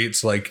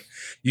streets, like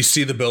you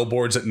see the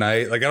billboards at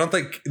night. Like I don't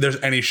think there's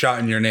any shot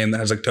in Your Name that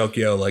has like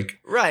Tokyo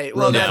like right.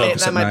 Well,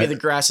 that might be the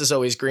grass is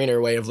always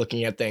greener way of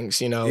looking at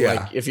things. You know,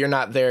 like if you're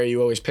not there,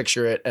 you always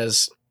picture it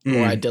as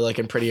more idyllic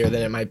and prettier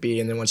than it might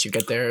be, and then once you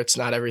get there, it's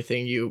not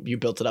everything you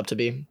built it up to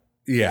be.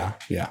 Yeah.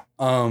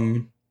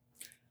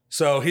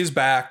 So he's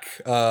back.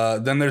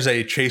 Then there's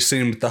a chase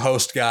scene with the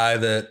host guy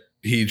that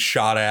he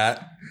shot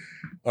at.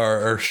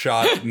 Or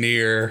shot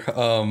near.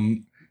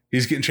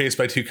 He's getting chased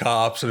by two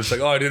cops, and it's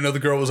like, oh, I didn't know the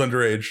girl was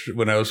underage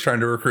when I was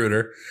trying to recruit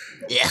her.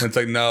 Yeah, and it's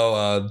like,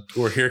 no,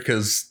 we're here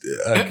because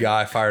a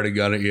guy fired a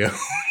gun at you.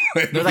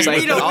 They're like,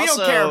 we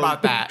don't care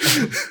about that.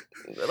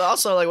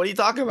 Also, like, what are you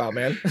talking about,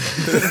 man?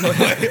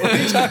 What are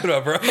you talking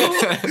about, bro?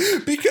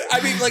 Because I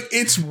mean, like,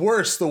 it's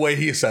worse the way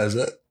he says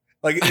it.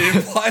 Like it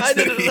implies I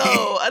didn't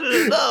know.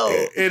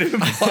 It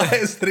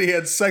implies that he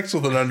had sex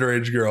with an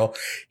underage girl.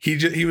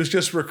 He was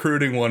just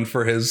recruiting one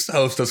for his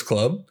hostess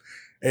club,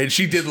 and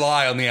she did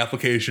lie on the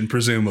application,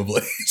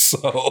 presumably.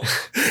 So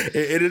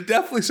it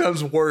definitely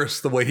sounds worse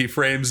the way he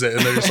frames it.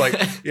 And they're just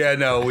like, yeah,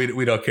 no,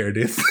 we don't care,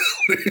 dude.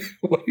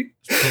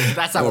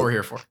 That's not what we're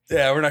here for.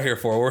 Yeah, we're not here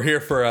for. We're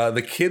here for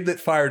the kid that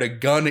fired a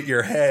gun at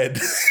your head,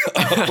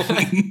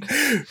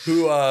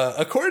 who,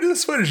 according to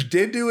this footage,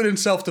 did do it in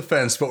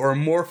self-defense, but we're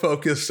more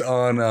focused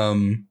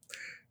on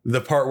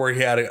the part where he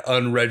had an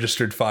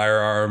unregistered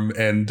firearm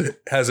and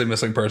has a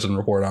missing person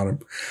report on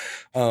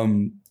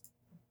him.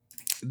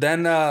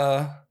 Then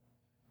I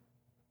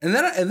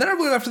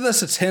believe after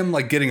this, it's him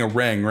like getting a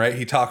ring, right?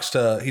 He talks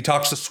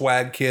to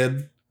Swag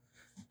Kid.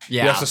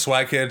 Yeah. He asks the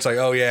Swag Kid, it's like,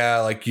 oh yeah,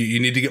 like you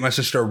need to get my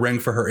sister a ring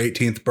for her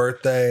 18th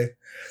birthday.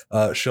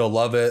 She'll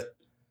love it.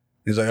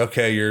 He's like,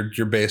 okay,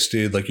 you're base,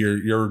 dude. Like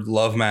you're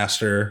love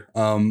master.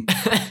 And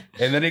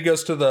then he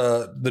goes to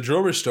the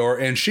jewelry store,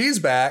 and she's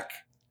back.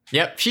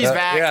 Yep, she's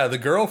back. Yeah, the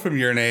girl from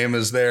Your Name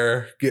is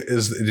there.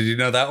 Did you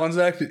know that one,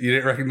 Zach? You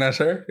didn't recognize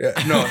her? Yeah,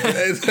 no.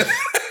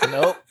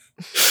 Nope.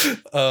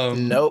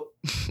 Nope.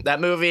 That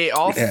movie,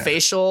 all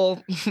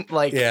facial,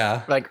 like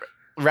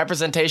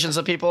representations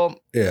of people,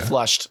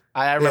 flushed.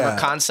 I remember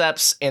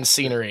concepts and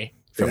scenery.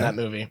 from that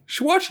movie.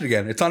 Should watch it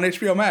again. It's on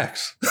HBO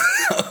Max.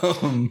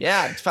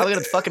 Yeah, it's probably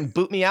gonna fucking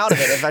boot me out of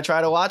it if I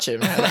try to watch it,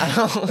 man.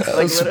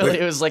 Literally,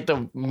 it was like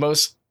the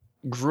most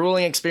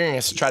grueling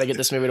experience to try to get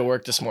this movie to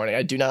work this morning.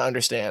 I do not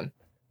understand.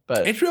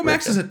 But HBO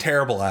Max is a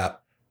terrible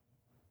app.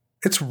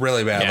 It's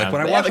really bad. Yeah. Like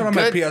when I they watch have it a on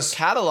my good PS,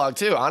 catalog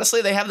too.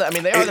 Honestly, they have the. I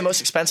mean, they are the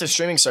most expensive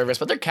streaming service,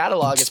 but their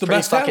catalog It's is the pretty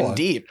best fucking catalog.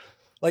 deep.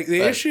 like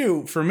the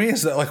issue for me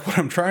is that like when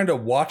I'm trying to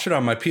watch it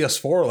on my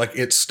PS4, like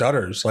it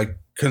stutters like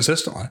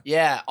consistently.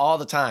 Yeah, all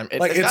the time. It's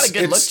Like, got a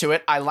good look it's- to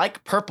it. I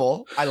like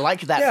purple. I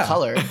like that Yeah.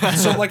 color.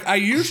 So like I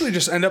usually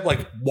just end up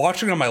like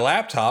watching on my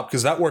laptop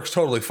because that works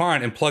totally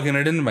fine and plugging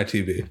it into my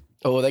TV.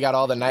 Oh, they got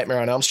all the Nightmare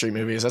on Elm Street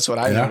movies. That's what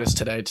I Yeah. noticed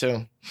today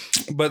too.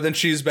 But then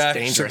she's back.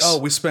 She's like, dangerous. oh,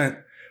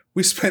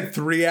 we spent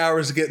 3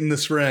 hours getting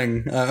this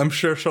ring. I'm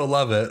sure she'll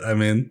love it. I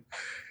mean,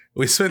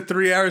 we spent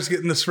 3 hours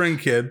getting this ring,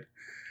 kid.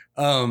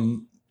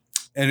 And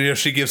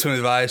she gives some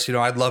advice.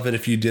 I'd love it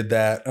if you did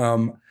that.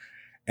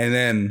 And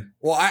then,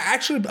 well,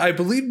 I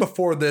believe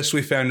before this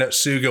we found out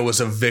Suga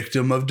was a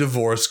victim of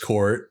divorce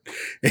court.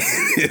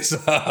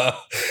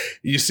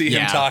 You see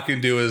him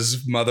talking to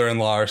his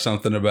mother-in-law or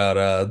something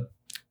about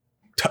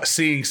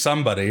seeing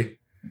somebody.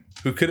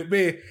 Who could it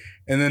be?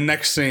 And then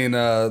next scene,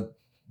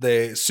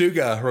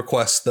 Suga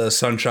requests the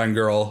Sunshine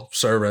Girl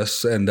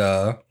service, and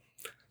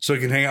so he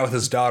can hang out with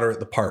his daughter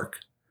at the park.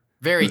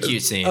 Very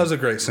cute scene. That was a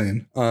great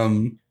scene.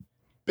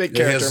 Big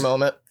character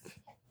moment.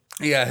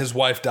 Yeah, his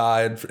wife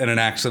died in an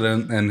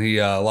accident, and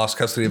he lost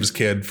custody of his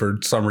kid for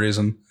some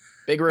reason.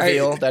 Big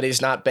reveal that he's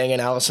not banging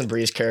Alison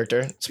Brie's character.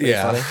 It's pretty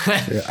funny.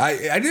 Yeah,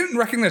 I didn't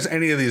recognize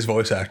any of these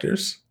voice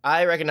actors.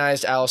 I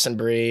recognized Alison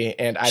Brie,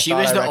 and She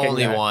was the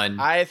only one.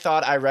 I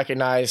thought I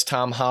recognized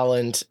Tom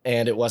Holland,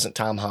 and it wasn't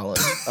Tom Holland.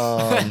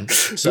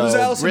 Who's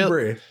Alison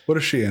Brie? What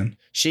is she in?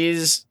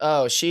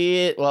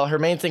 Her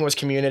main thing was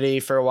Community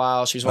for a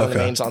while. She was one of the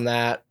mains on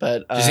that,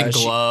 but she's in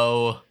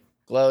Glow.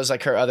 Glow's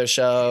like her other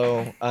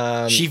show.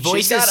 She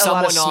voices she's got a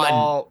lot of someone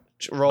small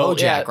role.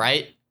 BoJack,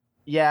 right?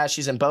 Yeah,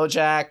 she's in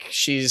BoJack.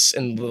 She's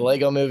in the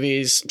Lego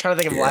movies. I'm trying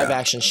to think of live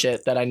action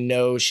shit that I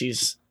know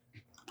she's.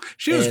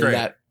 She was in great.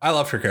 that- I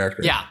loved her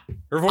character. Yeah.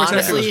 Her voice acting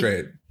was Honestly,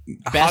 great.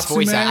 Best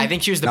voice Hatsume? actor. I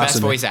think she was the best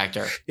Natsume. voice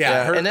actor.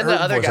 Yeah, and then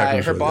the other voice acting guy,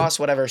 was her really boss,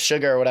 whatever,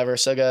 Suga or whatever,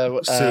 Suga,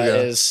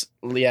 Suga. is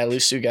Lou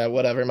Suga,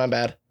 whatever. My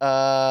bad.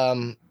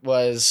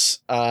 Was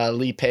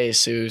Lee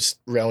Pace, who's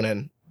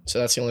Ronan. So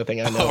that's the only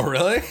thing I good. know. Oh,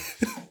 really?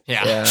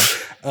 Yeah.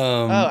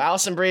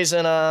 Alison Brie's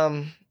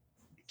in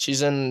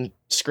she's in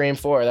Scream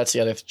 4. That's the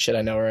other shit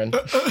I know her in.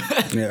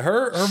 Yeah,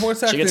 her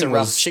voice acting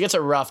She gets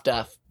a rough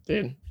death,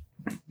 dude.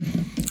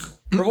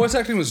 her voice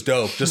acting was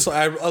dope. Just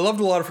I loved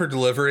a lot of her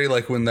delivery,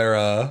 like when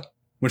they're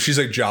when she's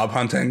like job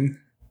hunting.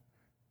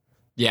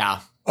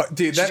 Yeah.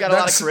 Dude, She's got a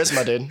lot of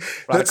charisma, dude.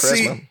 A lot of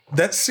charisma.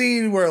 That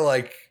scene where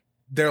like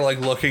they're like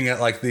looking at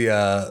like the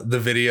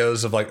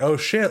videos of like, oh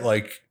shit,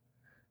 like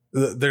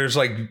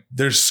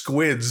there's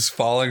squids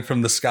falling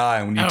from the sky,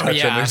 and when you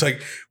touch them, there's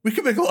like, we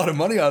could make a lot of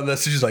money on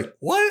this. And she's like,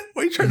 what?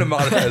 Why are you trying to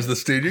monetize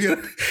this, dude? You're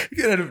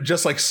gonna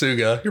just like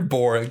Suga. You're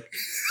boring.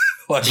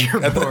 Like,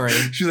 You're boring.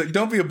 She's like,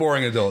 don't be a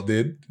boring adult,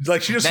 dude.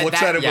 Like she just looks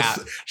at him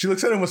she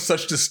looks at him with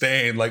such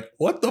disdain. Like,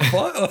 what the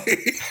fuck?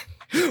 Like,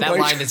 That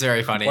line is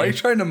very funny. why are you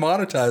trying to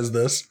monetize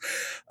this?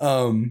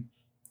 And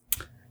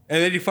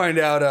then you find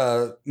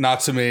out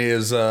Natsume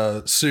is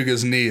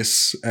Suga's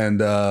niece and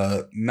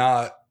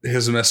not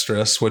his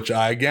mistress, which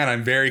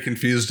I'm very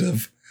confused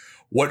of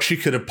what she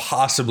could have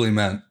possibly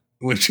meant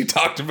when she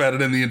talked about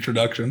it in the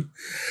introduction.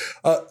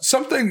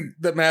 Something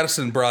that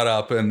Madison brought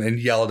up and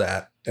yelled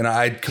at, and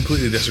I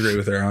completely disagree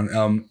with her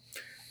on,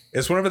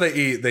 is whenever they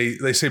eat,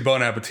 they say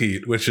bon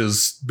appetit, which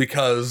is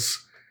because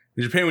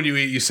in Japan when you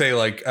eat, you say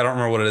like, I don't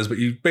remember what it is, but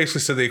you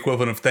basically say the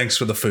equivalent of thanks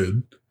for the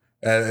food,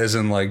 as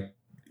in like,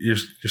 you're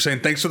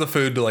saying thanks for the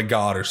food to like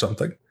God or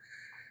something.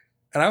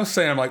 And I was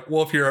saying, I'm like,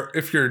 well,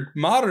 if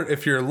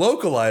you're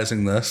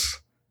localizing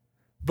this,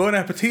 bon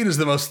appetit is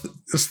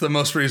the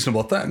most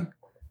reasonable thing.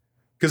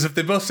 Because if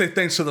they both say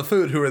thanks for the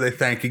food, who are they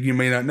thanking? You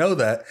may not know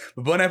that,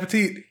 but bon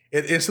appetit,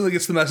 it instantly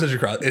gets the message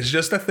across. It's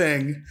just a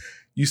thing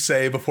you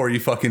say before you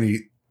fucking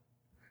eat.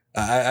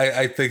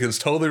 I think it's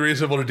totally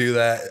reasonable to do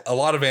that. A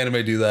lot of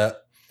anime do that.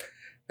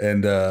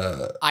 And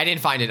I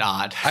didn't find it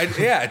odd.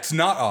 It's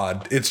not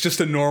odd. It's just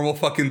a normal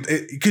fucking,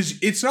 because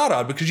it's not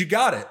odd because you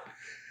got it.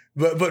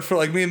 But for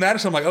like me and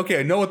Madison, I'm like, okay,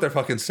 I know what they're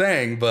fucking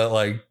saying, but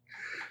like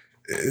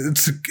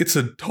it's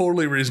a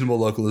totally reasonable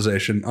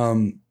localization.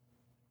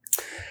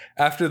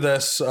 After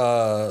this,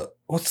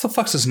 what's the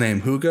fuck's his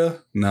name?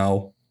 Huga?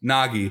 No.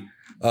 Nagi.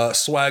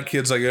 Swag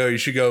Kid's like, oh, you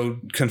should go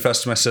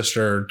confess to my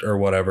sister or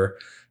whatever.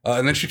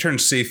 And then she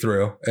turned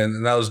see-through,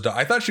 and that was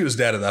I thought she was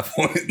dead at that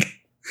point.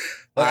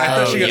 Like, I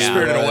thought she got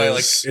spirited away. Like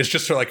it's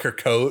just for like her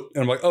coat,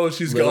 and I'm like, oh,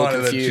 she's gone.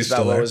 And then she's still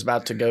about what there. was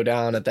about to go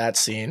down at that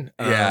scene.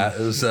 Yeah, it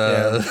was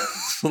a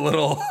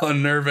little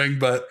unnerving,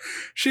 but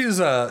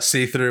she's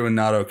see-through and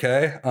not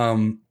okay.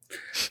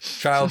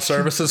 Child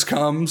services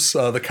comes,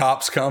 the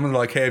cops come and they're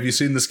like, hey, have you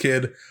seen this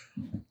kid?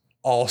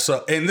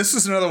 Also, and this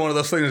is another one of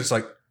those things. It's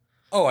like,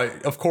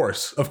 Of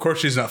course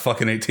she's not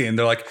fucking 18.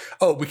 They're like,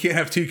 oh, we can't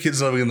have two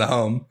kids living in the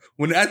home.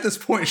 When at this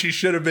point she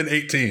should have been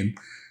 18.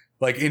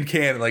 Like in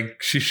Canada,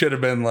 like she should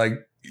have been like,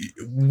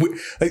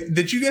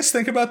 did you guys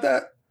think about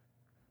that?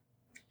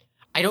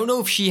 I don't know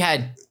if she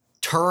had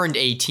turned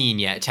 18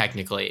 yet,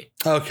 technically.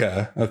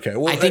 Okay.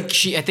 Well, I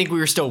think we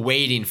were still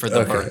waiting for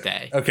the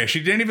birthday. Okay,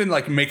 she didn't even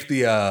like make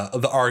the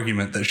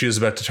argument that she was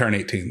about to turn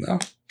 18 though.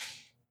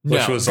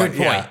 Which was good point.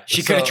 Yeah.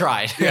 She could have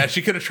tried. Yeah,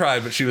 she could have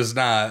tried, but she was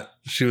not.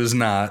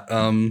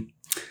 And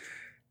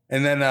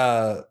then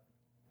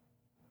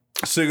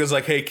Suga's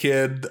like, "Hey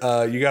kid,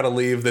 you got to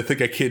leave. They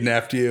think I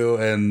kidnapped you,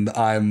 and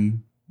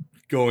I'm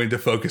going to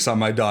focus on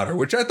my daughter,"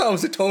 which I thought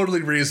was a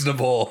totally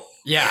reasonable.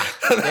 Yeah,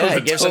 yeah.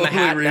 He gives him a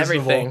hat and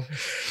everything.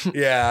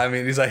 Yeah, I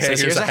mean, he's like, "Hey,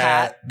 here's a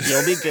hat.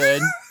 You'll be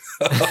good.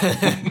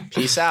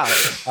 Peace out."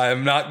 I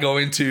am not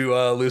going to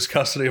lose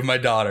custody of my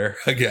daughter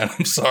again.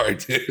 I'm sorry,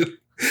 dude.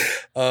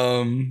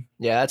 Yeah,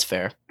 that's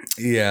fair.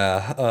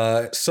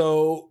 Yeah.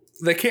 So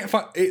they can't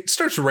find. It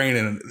starts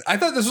raining. I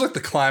thought this was like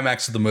the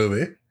climax of the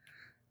movie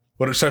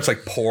when it starts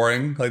like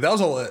pouring. Like that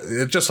was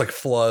it just like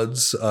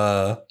floods.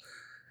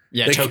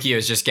 Tokyo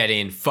is just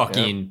getting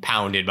fucking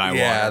pounded by water.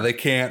 Yeah, they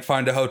can't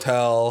find a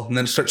hotel, and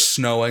then it starts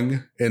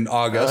snowing in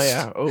August. Oh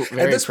yeah. Oh,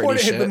 very at this point,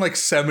 it shit. had been like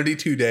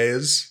 72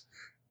 days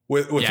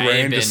with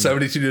rain, just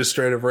 72 days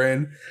straight of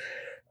rain.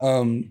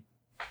 They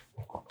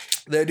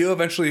do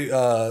eventually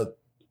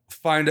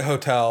find a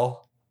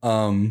hotel.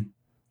 No,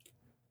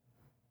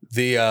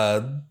 they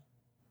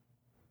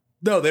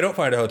don't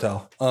find a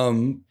hotel.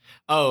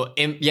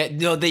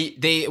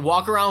 They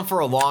walk around for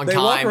a long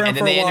time, and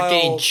then they end up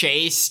getting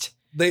chased.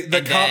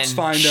 The cops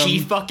find them. She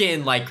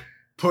fucking like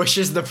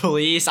pushes the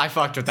police. I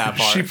fucked with that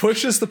part. She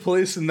pushes the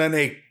police, and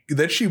then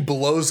she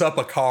blows up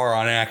a car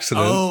on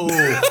accident.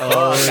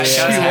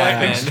 She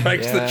lightning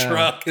strikes the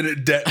truck, and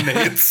it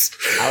detonates.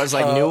 I was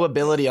like, new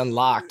ability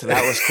unlocked.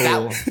 That was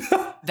cool.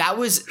 That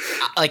was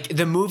like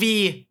the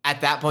movie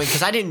at that point,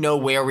 because I didn't know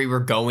where we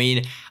were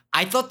going.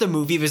 I thought the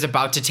movie was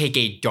about to take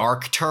a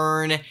dark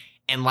turn,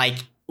 and like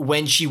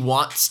when she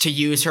wants to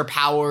use her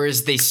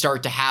powers, they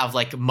start to have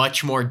like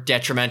much more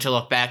detrimental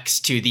effects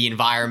to the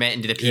environment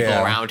and to the people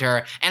around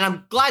her. And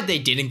I'm glad they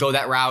didn't go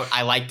that route.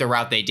 I like the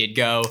route they did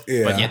go.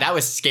 Yeah. But yeah, that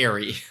was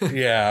scary.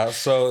 Yeah.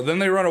 So then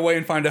they run away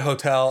and find a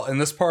hotel.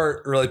 And this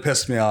part really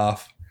pissed me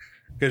off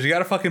because you got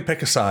to fucking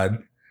pick a side.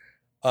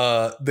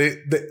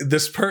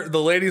 The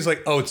lady's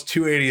like, oh, it's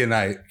 $280 a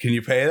night. Can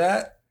you pay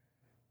that?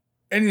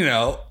 And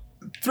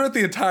throughout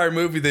the entire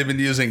movie, they've been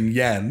using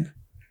yen.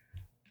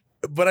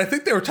 But I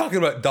think they were talking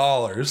about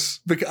dollars.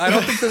 Because I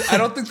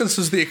don't think this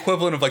is the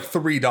equivalent of like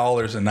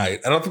 $3 a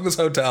night. I don't think this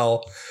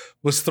hotel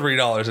was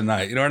 $3 a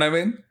night. You know what I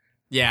mean?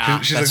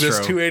 Yeah, she's like, this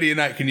 $280 a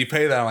night. Can you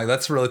pay that? I'm like,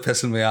 that's really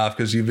pissing me off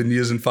because you've been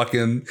using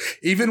fucking.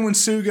 Even when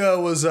Suga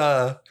was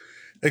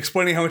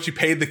explaining how much he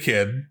paid the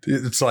kid,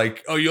 it's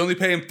like, oh, you only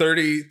pay him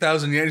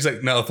 30,000 yen. He's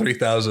like, no,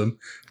 3,000,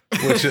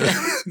 which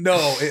is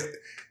no.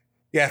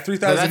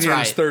 3,000 yen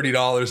is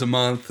 $30 a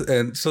month.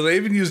 And so they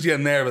even used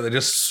yen there, but they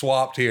just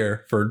swapped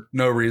here for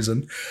no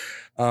reason.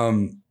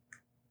 I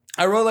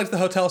really like the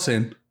hotel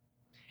scene.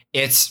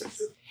 It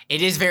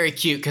is very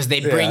cute because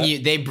they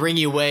bring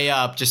you way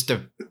up just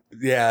to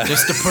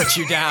put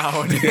you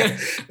down.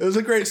 It was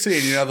a great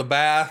scene. The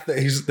bath,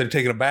 they're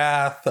taking a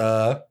bath.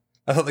 I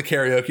thought the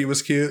karaoke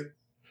was cute.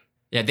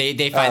 Yeah,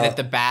 they find that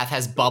the bath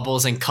has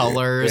bubbles and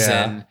colors,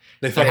 and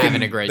they're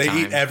having a great time.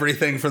 They eat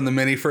everything from the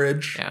mini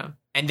fridge. Yeah.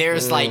 And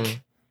there's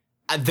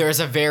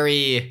there's a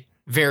very,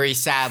 very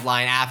sad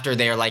line after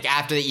they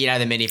eat out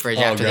of the mini fridge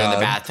after they're in the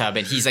bathtub,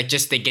 and he's like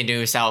just thinking to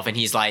himself, and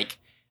he's like,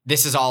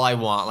 this is all I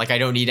want. Like, I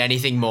don't need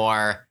anything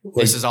more.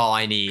 This is all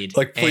I need.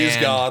 Like, please,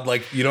 God,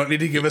 like, you don't need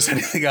to give us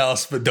anything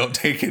else, but don't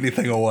take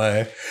anything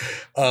away.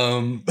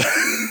 And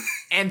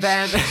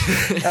then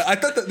I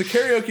thought that the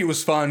karaoke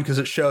was fun because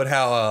it showed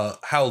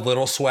how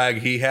little swag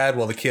he had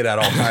while the kid had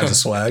all kinds of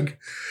swag.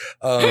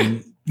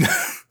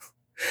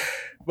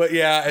 But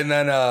yeah, and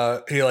then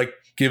he like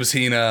gives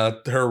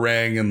Hina her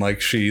ring, and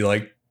like she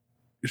like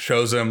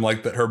shows him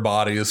like that her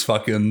body is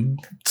fucking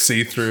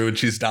see-through and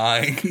she's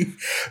dying.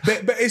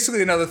 But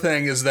basically another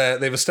thing is that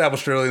they've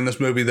established early in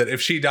this movie that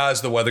if she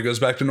dies, the weather goes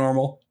back to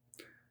normal.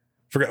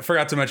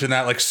 Forgot to mention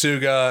that, like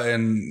Suga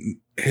and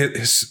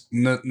his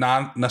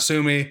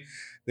Nasumi,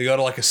 they go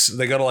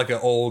to like an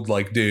old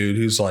like dude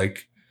who's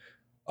like,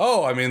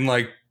 oh, I mean,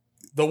 like,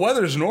 the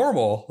weather's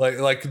normal.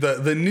 Like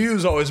the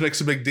news always makes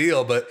a big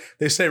deal, but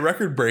they say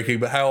record breaking.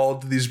 But how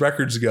old do these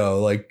records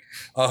go? Like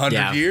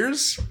 100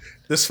 years?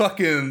 This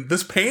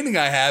painting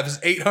I have is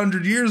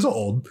 800 years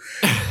old.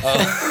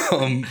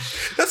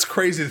 That's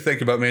crazy to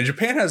think about, man.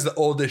 Japan has the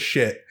oldest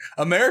shit.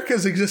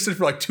 America's existed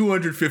for like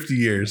 250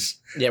 years.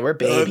 Yeah, we're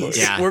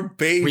babies. We're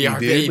babies. We are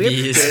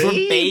babies. We're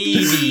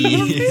babies.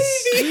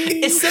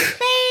 It's a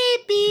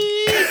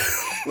baby.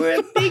 We're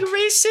a big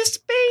racist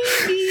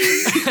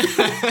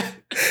baby.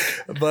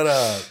 But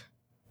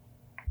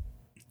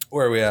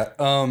where are we at?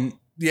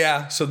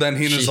 So then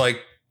Hina's like,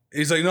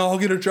 he's like, no, I'll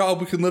get a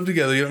job. We can live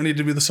together. You don't need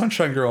to be the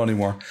sunshine girl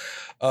anymore.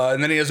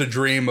 And then he has a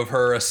dream of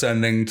her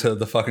ascending to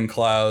the fucking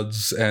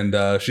clouds,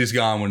 and she's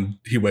gone when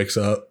he wakes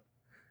up.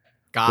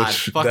 God,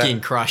 fucking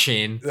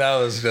crushing. That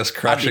was just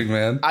crushing,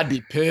 man. I'd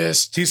be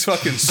pissed. He's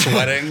fucking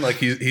sweating, like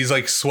he's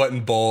like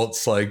sweating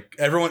bullets, like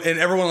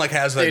everyone like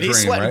has that dude, dream,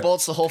 he's sweating right?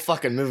 bullets the whole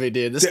fucking movie,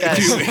 dude. This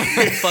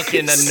guy's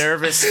fucking a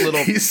nervous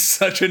little. He's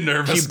such a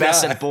nervous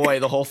pubescent guy. boy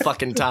the whole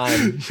fucking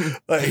time.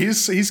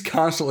 He's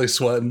constantly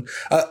sweating.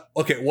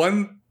 Okay,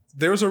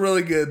 there was a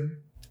really good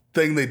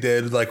thing they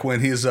did, like when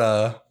he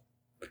like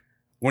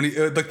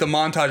the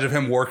montage of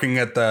him working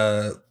at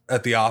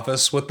the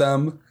office with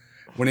them,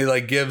 when he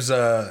like gives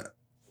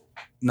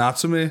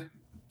Natsumi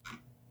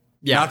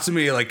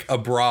like a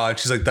bra, and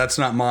she's like, "That's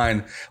not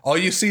mine." All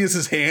you see is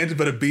his hand,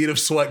 but a bead of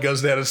sweat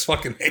goes down his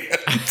fucking hand.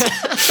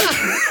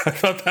 I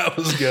thought that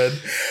was good.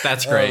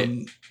 That's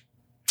great.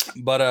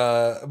 But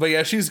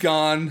yeah, she's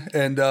gone,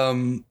 and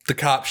the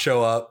cops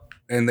show up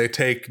and they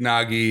take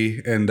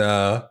Nagi,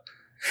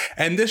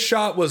 and this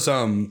shot was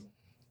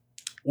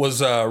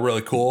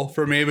really cool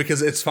for me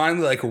because it's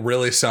finally like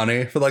really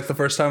sunny for like the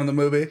first time in the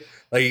movie.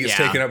 Like he gets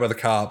taken up by the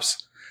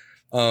cops.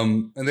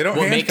 And they don't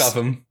handcuff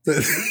him.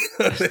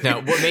 No,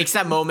 what makes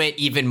that moment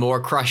even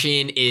more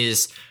crushing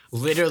is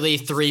literally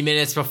 3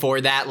 minutes before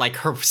that, like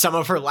some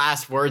of her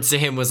last words to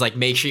him was like,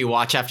 "Make sure you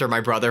watch after my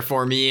brother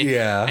for me."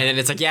 Yeah. And then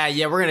it's like, yeah,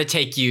 we're gonna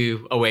take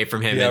you away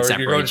from him and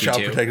separate you're going to you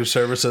Child two. Protective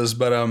Services,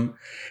 but and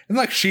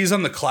like she's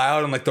on the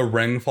cloud and like the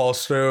ring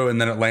falls through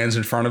and then it lands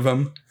in front of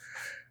him.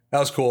 That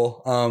was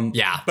cool.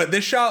 Yeah. But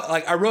this shot,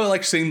 like I really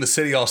like seeing the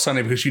city all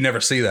sunny because you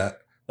never see that.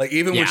 Like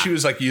even when she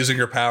was like using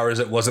her powers,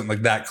 it wasn't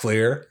like that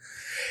clear.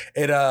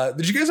 Did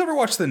you guys ever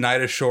watch The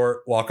Night Is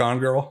Short, Walk On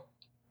Girl?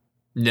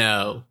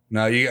 No.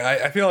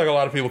 I feel like a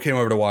lot of people came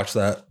over to watch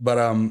that, but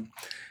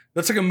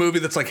that's like a movie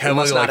that's like You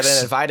heavily must not like have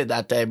been invited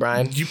that day,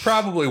 Brian. you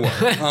probably were.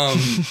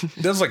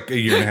 That was like a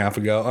year and a half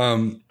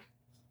ago.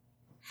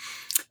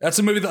 That's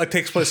a movie that like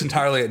takes place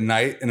entirely at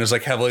night and is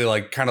like heavily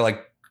like kind of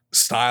like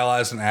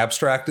stylized and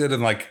abstracted,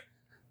 and like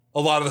a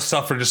lot of the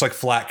stuff are just like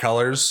flat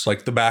colors,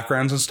 like the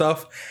backgrounds and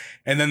stuff.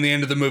 And then the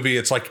end of the movie,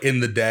 it's like in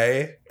the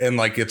day, and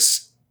like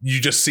you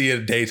just see it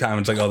at daytime.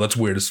 It's like, oh, that's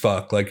weird as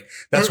fuck. Like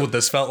that's what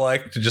this felt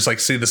like, to just like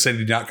see the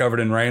city not covered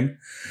in rain.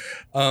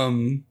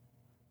 That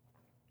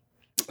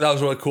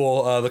was really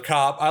cool. The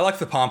cop, I like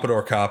the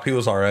pompadour cop. He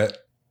was all right.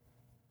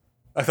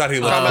 I thought he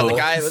looked Talking about cool. the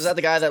guy. Was that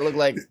the guy that looked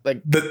like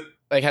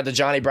had the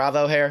Johnny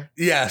Bravo hair?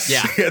 Yes.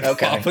 Yeah. He had the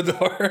Okay.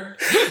 pompadour.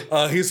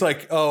 He's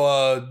like,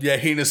 yeah,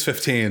 Hina's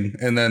 15,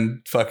 and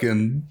then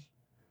fucking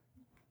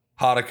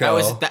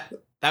Hadako.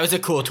 That was a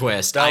cool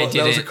twist. That I was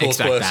didn't a cool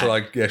expect twist. that. So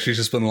like, yeah, she's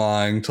just been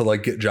lying to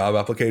like get job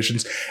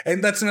applications,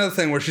 and that's another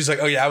thing where she's like,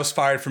 "Oh yeah, I was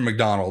fired from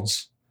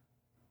McDonald's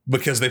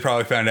because they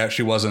probably found out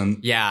she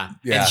wasn't." Yeah.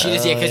 Yeah. And she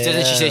just, because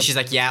doesn't she say she's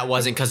like, yeah, it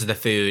wasn't because of the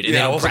food. And Yeah, they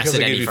it don't wasn't press because it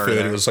they any gave you food. It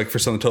further. was like for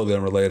something totally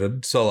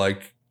unrelated. So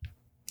like,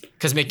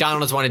 Because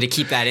McDonald's wanted to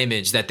keep that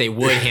image that they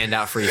would hand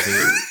out free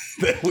food.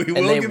 we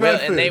will give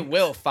out food. And they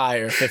will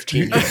fire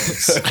 15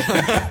 years.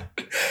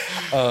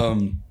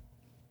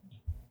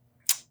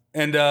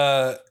 And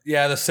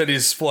yeah, the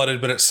city's flooded,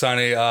 but it's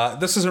sunny.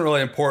 This isn't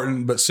really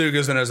important, but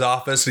Suga's in his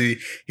office. He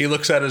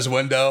looks out his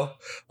window.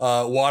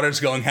 Water's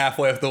going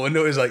halfway up the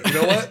window. He's like, you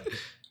know what?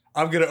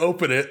 I'm gonna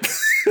open it.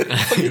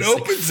 Fucking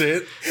opens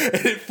it,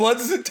 and it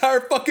floods his entire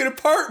fucking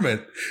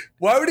apartment.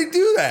 Why would he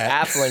do that?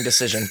 Baffling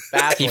decision. He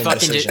Baffling fucking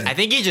decision. I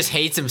think he just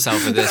hates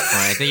himself at this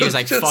point. I think he was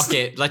like, fuck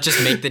it. Let's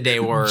just make the day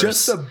worse.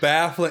 Just a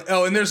baffling.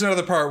 Oh, and there's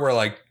another part where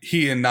like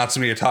he and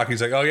Natsumi are talking.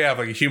 He's like, oh yeah, if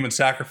like a human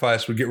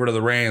sacrifice would get rid of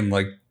the rain,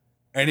 like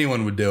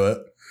anyone would do it.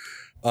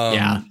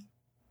 Yeah.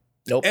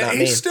 Nope, And not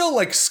he's me. still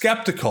like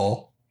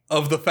skeptical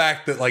of the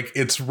fact that like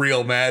it's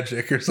real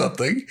magic or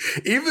something,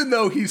 even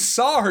though he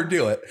saw her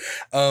do it.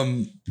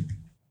 And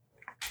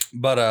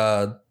then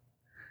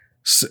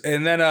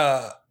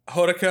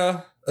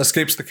Hodaka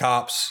escapes the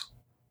cops.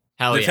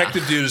 Hell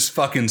Detective dude is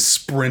fucking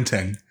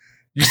sprinting.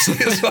 You see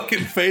his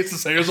fucking face,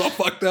 his hair's all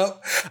fucked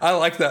up. I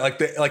like that.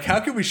 Like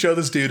how can we show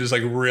this dude is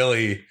like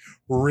really,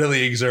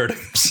 really exerting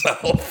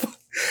himself?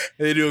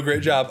 They do a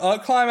great job.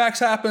 Climax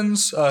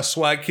happens.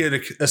 Swag Kid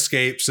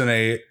escapes in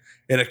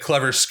a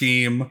clever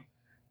scheme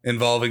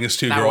involving his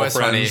two That was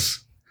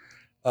girlfriends.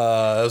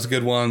 That was a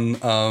good one.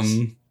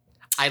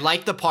 I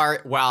like the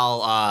part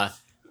while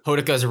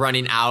Hodaka's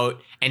running out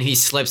and he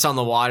slips on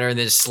the water and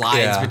then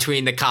slides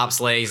between the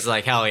cop's legs.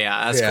 Like, hell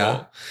yeah, that's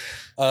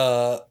cool.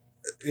 A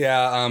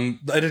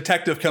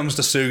detective comes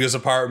to Suga's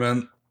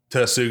apartment,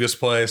 to Suga's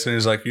place, and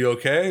he's like, "You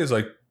okay?" He's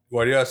like,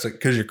 "Why do you ask?" Like,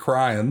 "Because you're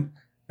crying."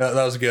 That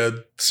was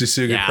good. See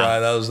Suga cry.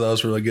 That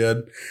was really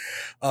good.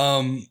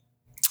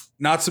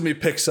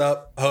 Natsumi picks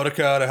up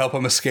Hodaka to help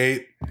him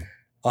escape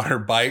on her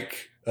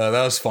bike. That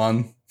was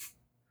fun.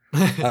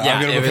 I'm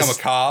gonna become a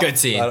cop. Good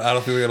scene. I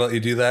don't think we're gonna let you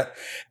do that.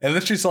 And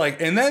then she's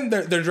like, and then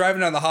they're driving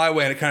down the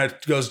highway and it kind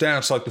of goes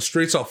down. So like the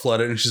streets all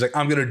flooded, and she's like,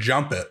 "I'm gonna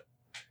jump it."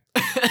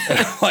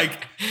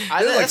 Like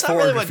that's not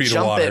really what feet of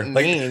jump water. it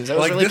means. It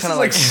was really this kind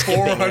is of like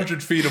like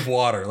 400 feet of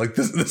water. Like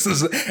this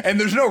is, and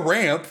there's no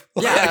ramp.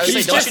 Yeah, I was He's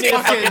like, don't just you need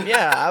a fucking- fucking,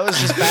 yeah, I was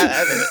just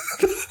bad.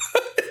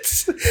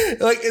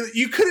 like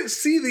you couldn't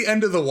see the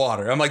end of the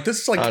water. I'm like,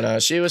 this is like, oh no,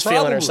 she was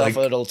feeling herself a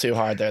little too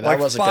hard there. That like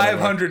wasn't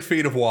 500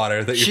 feet of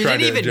water that you're trying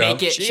to jump. She didn't even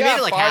make it. She made got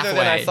it like farther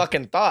halfway. than I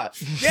fucking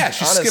thought. Yeah,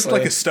 she skipped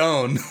like a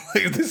stone.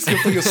 Like they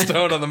skipped like a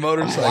stone on the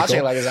motorcycle.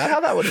 Watching like, is that how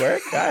that would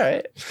work? All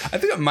right. I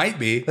think it might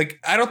be. Like,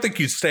 I don't think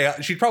you'd stay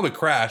out. She'd probably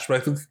crash, but I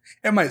think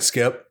it might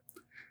skip.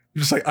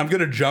 You're just like, I'm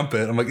gonna jump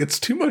it. I'm like, it's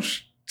too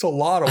much. It's a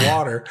lot of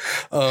water.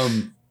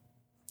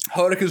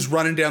 Hodaka's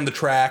running down the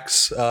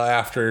tracks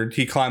after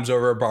he climbs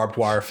over a barbed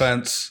wire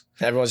fence.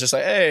 Everyone's just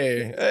like,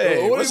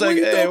 hey, what are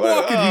you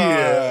walking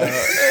here?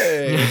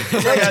 Hey,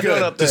 what's that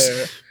doing up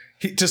there?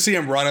 To see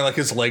him running, like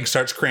his leg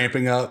starts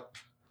cramping up.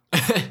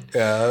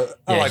 Yeah,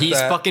 I like he's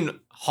that. fucking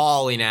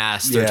hauling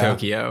ass through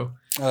Tokyo.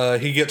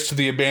 He gets to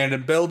the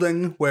abandoned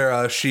building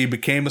where she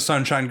became a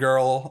Sunshine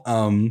Girl.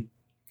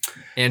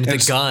 And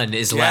the gun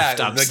is left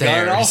upstairs. The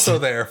gun also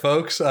there,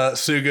 folks.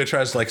 Suga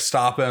tries to like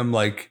stop him,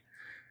 like,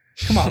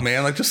 come on,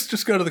 man, like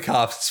just go to the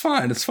cops.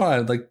 It's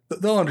fine. Like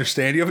they'll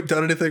understand. You haven't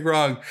done anything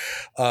wrong.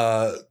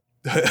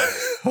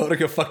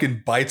 Hodaka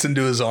fucking bites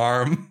into his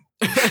arm.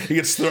 He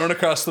gets thrown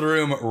across the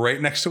room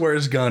right next to where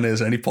his gun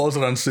is, and he pulls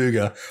it on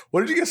Suga.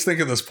 What did you guys think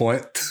at this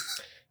point?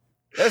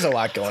 There's a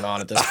lot going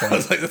on at this point. I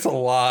was like, that's a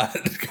lot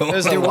going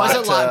on. There was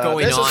a lot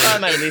going this on. was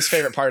probably my least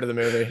favorite part of the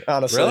movie,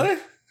 honestly. Really?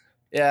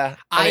 Yeah.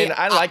 I mean,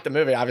 I like the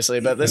movie,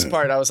 obviously, but this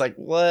part, I was like,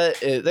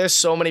 there's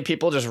so many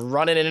people just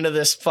running into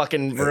this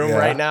fucking room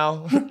right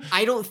now.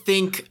 I don't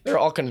think... They're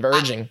all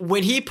converging.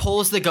 When he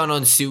pulls the gun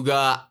on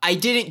Suga, I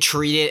didn't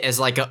treat it as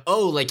like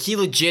he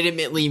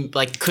legitimately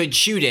like could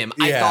shoot him.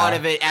 I thought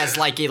of it as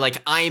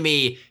I'm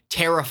a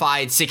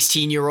terrified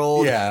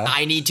 16-year-old. Yeah.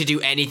 I need to do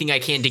anything I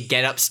can to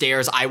get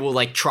upstairs. I will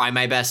like try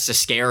my best to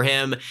scare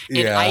him.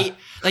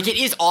 And it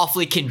is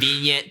awfully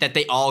convenient that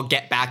they all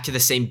get back to the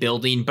same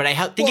building, but I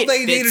think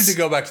they needed to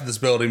go back to this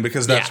building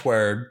because that's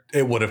where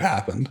it would have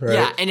happened, right?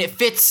 Yeah, and it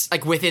fits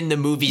like within the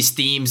movie's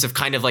themes of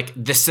kind of like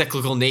the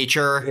cyclical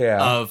nature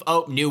of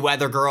new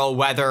weather girl,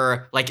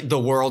 whether like the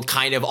world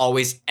kind of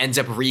always ends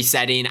up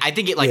resetting. I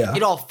think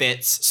it all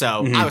fits,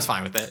 so I was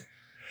fine with it.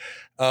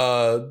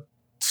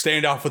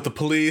 Standoff with the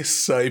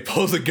police. He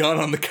pulls a gun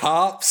on the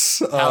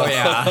cops. Oh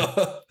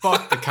yeah,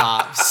 fuck the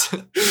cops.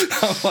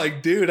 I'm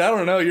like, dude, I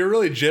don't know. You're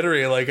really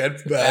jittery. Like,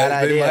 bad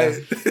idea.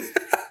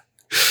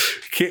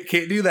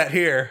 Can't do that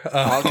here.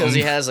 All because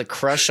he has a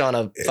crush on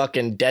a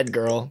fucking dead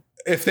girl.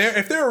 If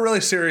they were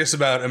really serious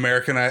about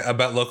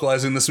about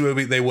localizing this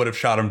movie, they would have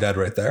shot him dead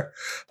right there.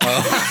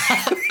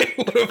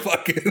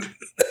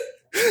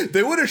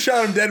 They would have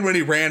shot him dead when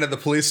he ran at the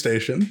police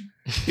station.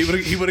 He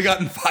would have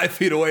gotten 5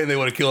 feet away and they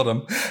would have killed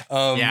him.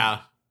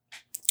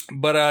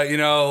 But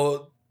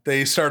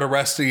they start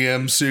arresting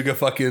him. Suga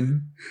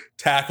fucking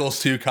tackles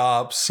 2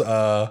 cops.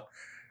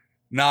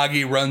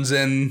 Nagi runs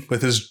in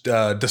with his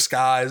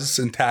disguise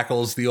and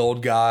tackles the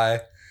old guy.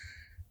 And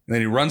then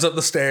he runs up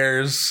the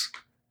stairs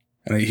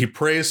and he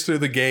prays through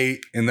the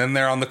gate. And then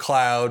they're on the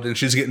cloud and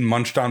she's getting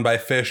munched on by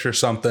fish or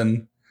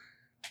something.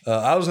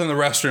 I was in the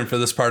restroom for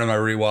this part of my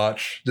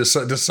rewatch.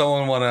 Does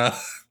someone want to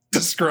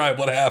describe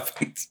what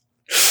happened?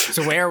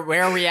 So where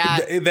are we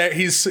at?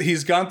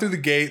 He's gone through the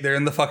gate. They're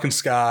in the fucking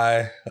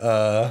sky.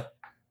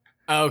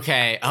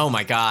 Okay. Oh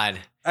my god.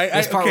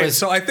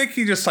 So I think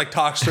he just like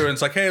talks to her and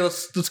it's like, hey,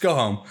 let's go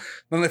home.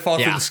 Then they fall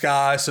through the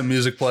sky. Some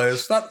music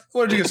plays.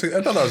 What did you guys think?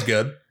 I thought that was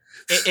good.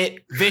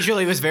 It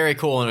visually was very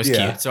cool and it was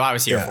cute, so I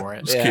was here for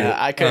it. Yeah, cute.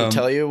 I couldn't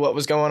tell you what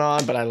was going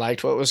on, but I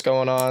liked what was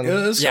going on. It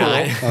was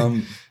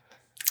cool.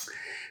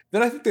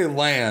 Then I think they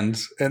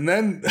land, and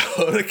then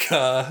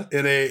Hodaka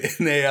in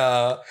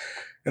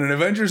an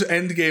Avengers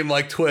Endgame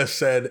like twist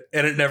said,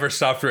 and it never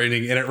stopped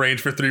raining, and it rained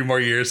for 3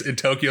 more years, and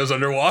Tokyo's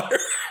underwater.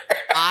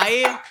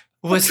 I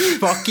was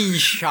fucking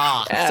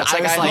shocked. Yeah, it's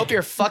I hope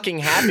you're fucking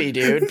happy,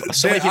 dude.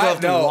 So many people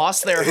have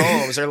lost their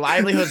homes, their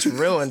livelihoods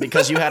ruined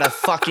because you had a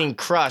fucking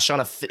crush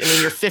on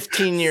you're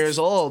 15 years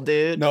old,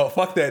 dude. No,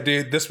 fuck that,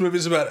 dude. This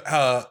movie's about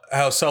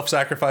how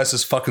self-sacrifice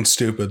is fucking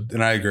stupid,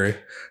 and I agree.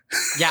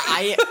 Yeah,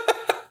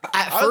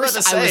 I was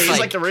about to say, he's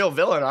like the real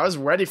villain. I was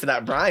ready for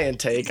that Brian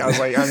take. I was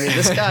like,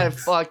 this guy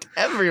fucked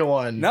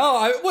everyone.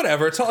 No,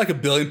 whatever. It's not like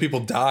 1 billion people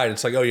died.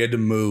 It's like, oh, you had to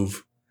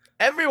move.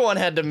 Everyone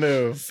had to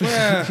move.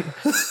 Yeah.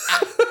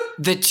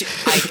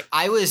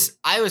 I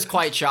was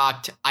quite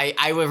shocked.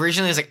 I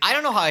originally was like, I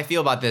don't know how I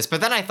feel about this,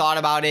 but then I thought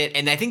about it,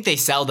 and I think they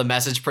sell the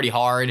message pretty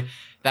hard.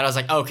 That I was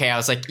like, okay. I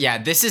was like, yeah,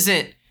 this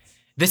isn't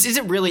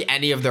really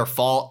any of their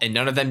fault, and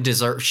none of them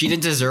she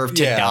didn't deserve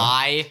to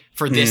die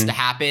for this to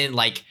happen.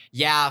 Like,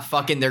 yeah,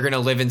 fucking they're gonna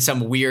live in some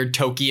weird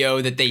Tokyo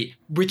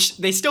which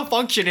they still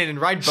function in and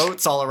ride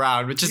boats all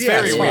around, which is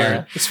very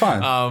weird. It's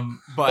fine.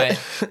 But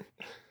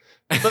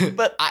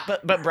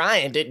but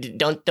Brian,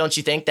 don't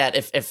you think that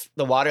if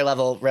the water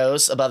level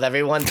rose above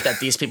everyone, that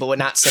these people would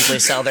not simply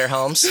sell their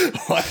homes?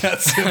 Why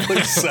not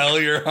simply sell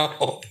your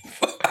home?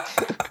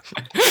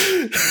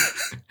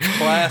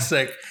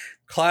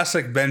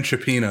 classic Ben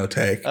Shapiro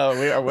take. Oh,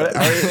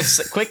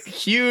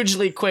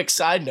 hugely quick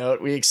side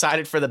note. We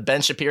excited for the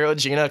Ben Shapiro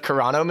Gina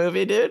Carano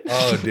movie, dude?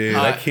 Oh, dude,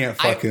 I can't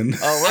fucking.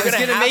 We're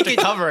gonna have to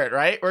cover it,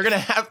 right? We're gonna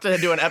have to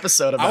do an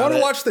episode about it. I want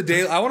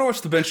to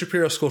watch the Ben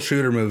Shapiro school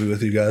shooter movie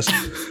with you guys.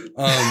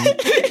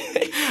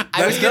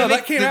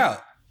 That came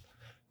out.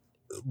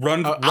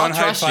 Run,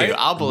 hide, fight.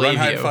 I'll believe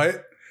run, you.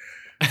 Hide,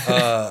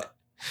 fight.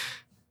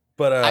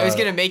 But I was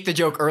gonna make the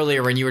joke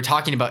earlier when you were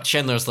talking about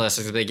Schindler's List.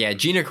 I was like, yeah,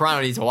 Gina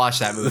Carano needs to watch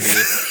that movie.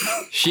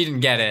 She didn't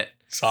get it.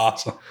 It's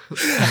awesome.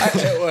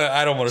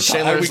 I don't want to talk.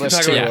 Schindler's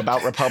List too,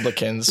 about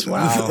Republicans.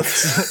 Wow,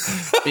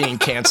 being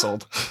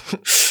canceled.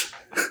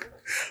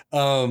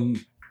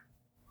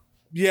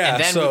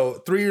 Yeah.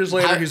 So 3 years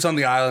later, he's on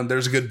the island.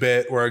 There's a good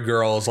bit where a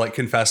girl is like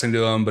confessing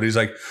to him, but he's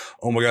like,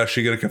 "Oh my gosh,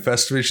 she gonna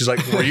confess to me?" She's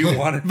like, "Were you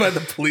wanted by the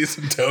police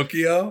in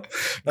Tokyo?"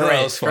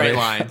 That was funny.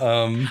 Great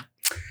line.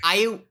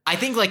 I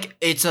think like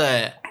it's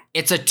a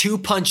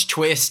 2-punch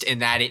twist in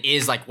that it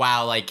is like,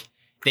 wow, like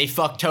they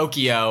fucked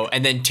Tokyo,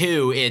 and then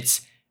 2,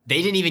 it's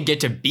they didn't even get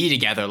to be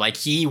together. Like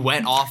he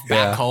went off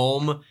back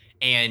home,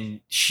 and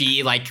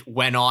she like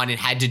went on and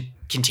had to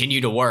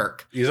continue to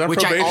work. He's on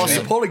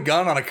probation. He pulled a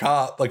gun on a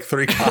cop, like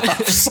 3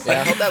 cops. I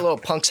hope that little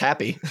punk's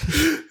happy.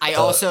 I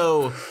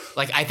also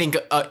like. I think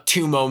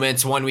 2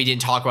 moments. One we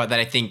didn't talk about that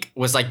I think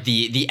was like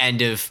the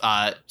end of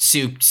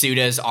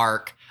Suda's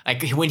arc.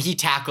 Like when he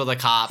tackled the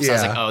cops, I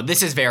was like, "Oh,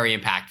 this is very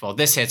impactful.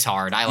 This hits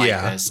hard. I like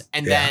this."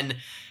 And then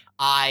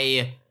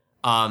I,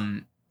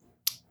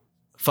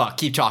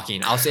 keep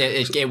talking. I'll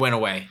say it went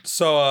away.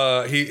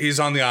 So he's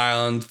on the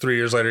island. 3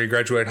 years later, he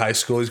graduated high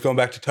school. He's going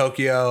back to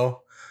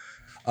Tokyo.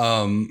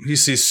 He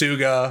sees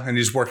Suga, and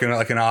he's working at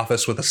like an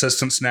office with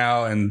assistants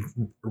now.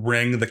 And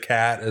Ring the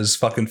cat is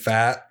fucking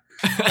fat.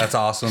 That's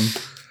awesome.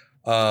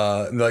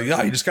 Like,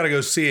 yeah, you just gotta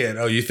go see it.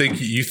 Oh, you think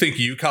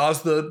you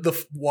caused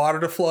the water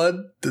to flood?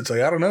 It's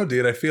like, I don't know,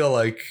 dude. I feel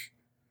like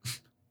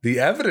the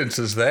evidence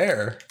is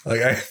there.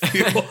 Like, I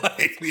feel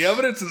like the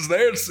evidence is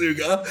there,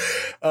 Suga.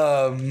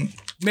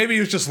 Maybe he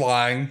was just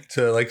lying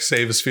to like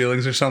save his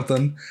feelings or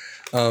something.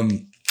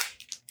 And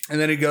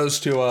then he goes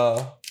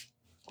to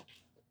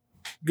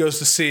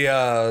see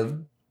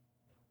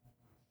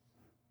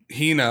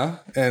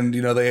Hina, and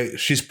you know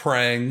she's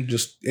praying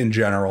just in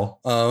general,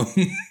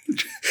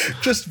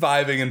 just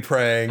vibing and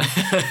praying.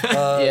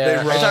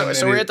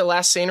 So we're at the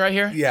last scene right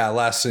here. Yeah,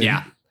 last scene.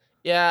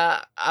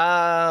 Yeah.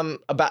 I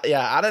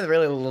didn't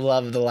really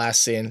love the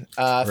last scene.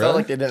 I felt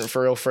like they didn't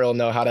for real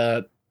know how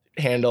to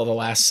handle the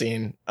last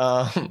scene.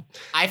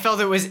 I felt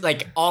it was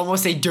like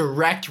almost a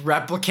direct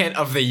replicant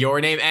of the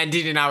Your Name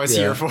ending, and I was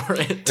here for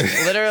it.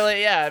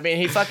 Literally, yeah. I mean,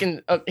 he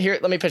fucking here.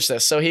 Let me pitch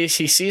this. So he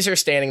sees her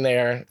standing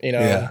there,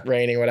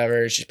 raining,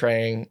 whatever. She's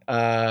praying.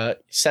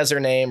 Says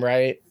her name,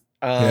 right?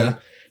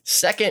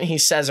 Second, he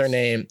says her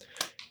name,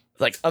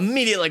 like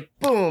immediately, like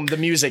boom, the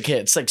music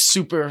hits, like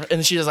super,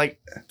 and she just like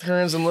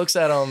turns and looks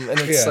at him, and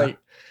it's like.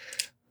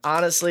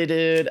 Honestly,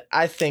 dude,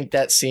 I think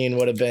that scene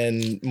would have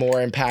been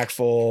more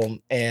impactful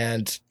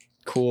and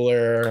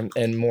cooler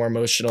and more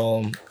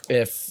emotional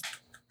if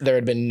there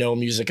had been no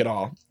music at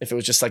all. If it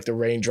was just like the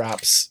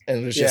raindrops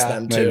and it was just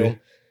them two.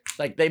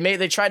 Like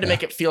they tried to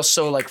make it feel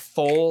so like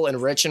full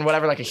and rich and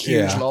whatever, like a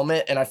huge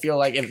moment. And I feel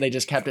like if they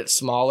just kept it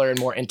smaller and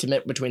more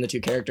intimate between the 2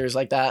 characters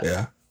like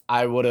that,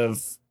 I would have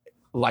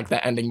liked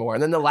that ending more.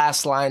 And then the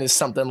last line is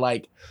something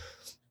like,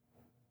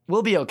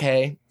 "We'll be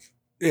okay."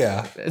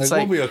 Yeah, it's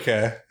like we'll be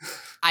okay.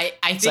 I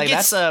think like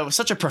that's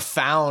such a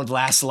profound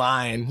last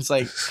line. It's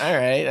like, all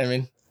right. I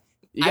mean,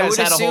 you guys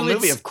had a whole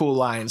movie of cool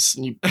lines.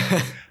 You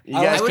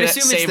guys could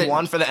save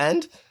one for the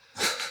end.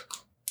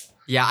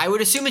 Yeah, I would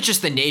assume it's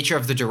just the nature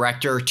of the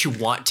director to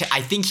want to.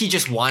 I think he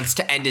just wants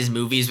to end his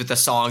movies with a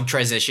song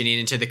transitioning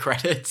into the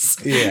credits.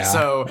 Yeah.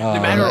 So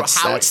no matter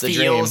how it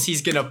feels,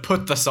 he's gonna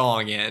put the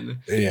song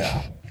in.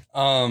 Yeah.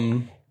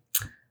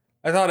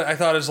 I thought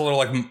it was a little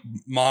like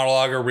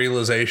monologue or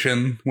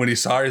realization when he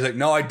saw her. He's like,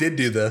 "No, I did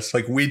do this.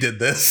 Like we did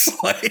this.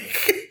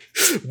 Like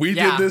we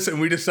did this,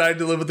 and we decided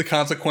to live with the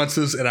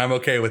consequences, and I'm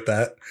okay with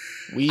that."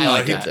 We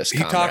did this. He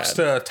talks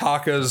to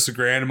Taka's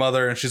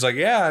grandmother, and she's like,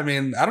 "Yeah, I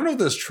mean, I don't know if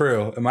this is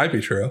true. It might be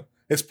true.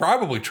 It's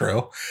probably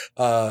true.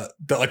 That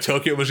like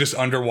Tokyo was just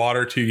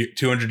underwater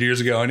 200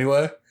 years ago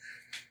anyway."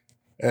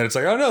 And it's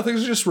like, "Oh no,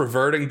 things are just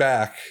reverting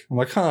back." I'm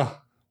like, "Huh,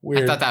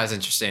 weird." I thought that was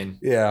interesting.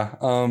 Yeah.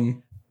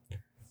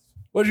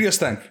 What did you guys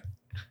think?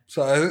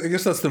 So I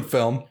guess that's the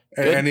film.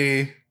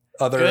 Any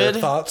other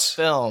thoughts?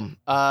 Film.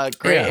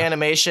 Great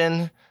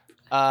animation.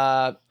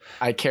 I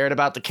cared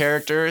about the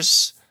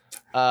characters.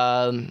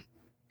 I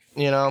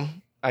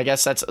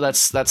guess that's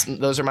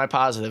those are my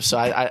positives. So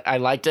I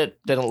liked it.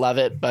 Didn't love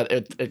it, but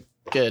it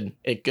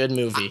good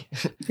movie.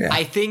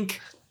 I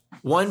think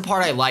one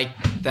part I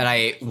liked that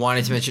I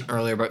wanted to mention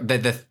earlier, but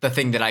the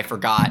thing that I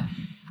forgot.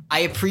 I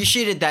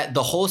appreciated that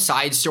the whole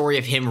side story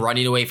of him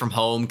running away from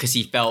home because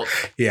he felt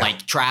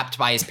like trapped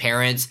by his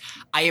parents.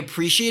 I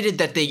appreciated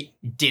that they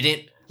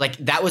didn't like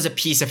that was a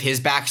piece of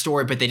his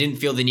backstory, but they didn't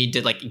feel the need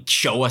to like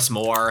show us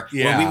more.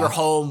 Yeah. When we were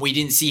home, we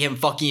didn't see him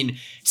fucking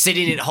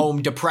sitting at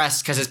home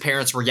depressed because his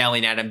parents were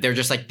yelling at him. They're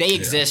just like, they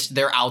exist.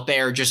 They're out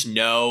there. Just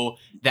know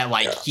that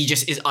like he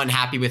just is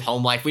unhappy with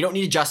home life. We don't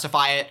need to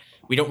justify it.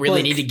 We don't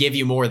really need to give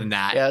you more than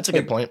that. Yeah, that's a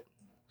good point.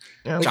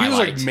 Yeah, Like, he was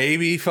like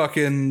maybe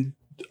fucking.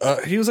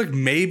 He was like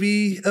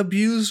maybe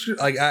abused.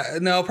 Like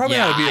no, probably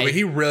not abused. But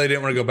he really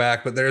didn't want to go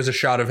back. But there's a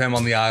shot of him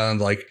on the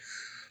island, like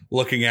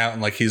looking out,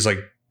 and like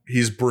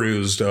he's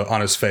bruised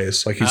on his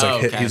face. Like he's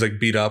hit, he's like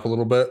beat up a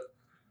little bit.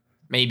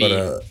 Maybe.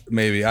 But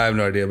maybe. I have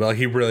no idea. But like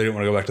he really didn't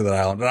want to go back to that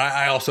island. And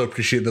I also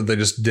appreciate that they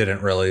just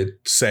didn't really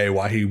say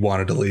why he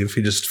wanted to leave.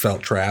 He just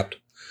felt trapped.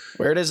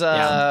 Where does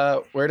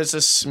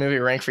this movie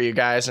rank for you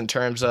guys in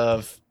terms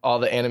of all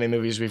the anime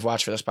movies we've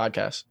watched for this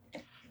podcast?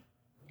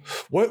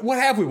 What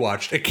have we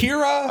watched?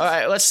 Akira? All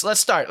right, let's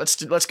start.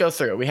 Let's go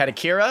through. We had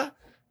Akira,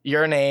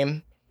 Your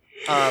Name.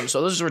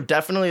 So those were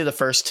definitely the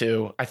first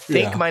two. I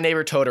think My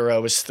Neighbor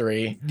Totoro was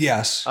 3.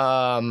 Yes.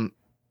 Paprika,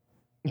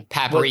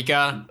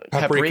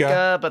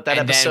 but that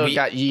episode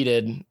got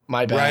yeeted.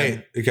 My bad.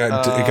 Right. It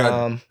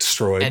got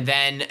destroyed. And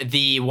then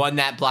the one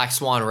that Black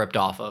Swan ripped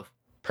off of.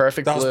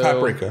 Perfect Blue. That was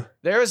Paprika.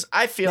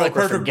 I feel like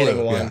we're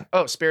forgetting one. Yeah.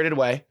 Oh, Spirited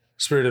Away.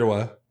 Spirited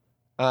Away.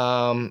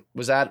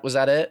 Was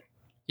that it?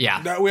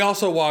 Yeah. We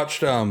also watched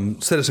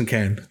Citizen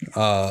Kane.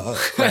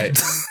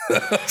 Right.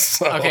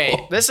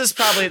 Okay.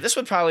 This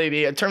would probably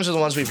be, in terms of the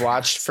ones we've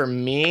watched, for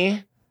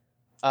me,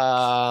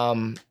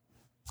 I'd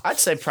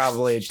say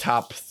probably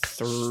top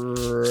 3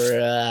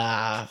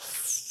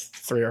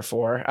 or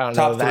 4. I don't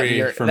top know.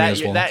 3 for me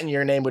as well. That and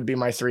Your Name would be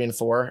my 3 and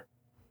 4.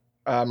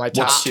 My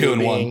top 2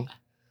 and 1.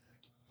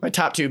 My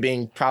top 2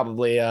 being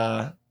probably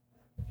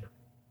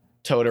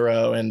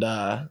Totoro, and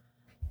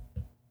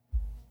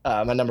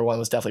my number 1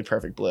 was definitely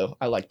Perfect Blue.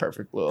 I like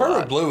Perfect Blue.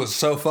 Perfect Blue was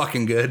so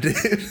fucking good, dude.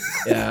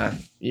 Yeah,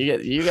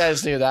 you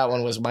guys knew that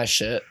one was my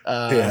shit.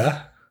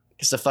 Yeah,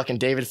 it's a fucking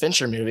David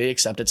Fincher movie,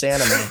 except it's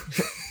anime.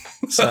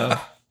 So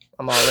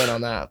I'm all in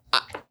on that.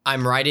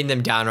 I'm writing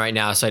them down right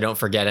now so I don't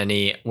forget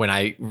any when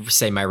I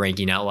say my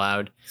ranking out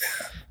loud.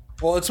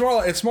 Well,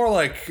 it's more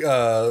like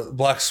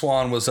Black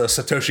Swan was a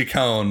Satoshi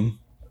Kon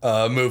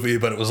movie,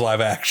 but it was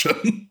live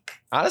action.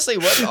 Honestly,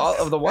 all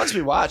of the ones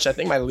we watched, I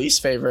think my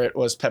least favorite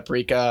was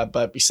Paprika.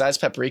 But besides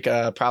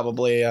Paprika,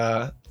 probably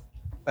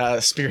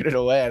Spirited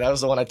Away. That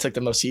was the one I took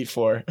the most heat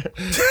for.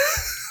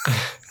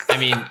 I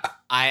mean,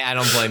 I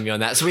don't blame you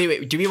on that. So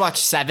wait, do we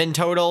watch 7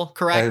 total?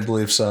 Correct? I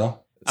believe so.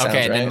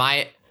 Okay, then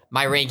my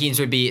rankings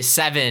would be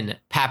 7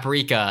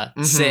 Paprika,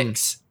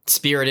 6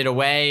 Spirited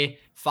Away,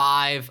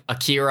 5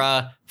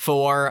 Akira,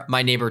 4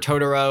 My Neighbor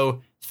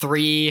Totoro,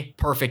 3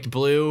 Perfect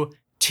Blue,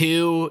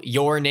 2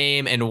 Your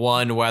Name, and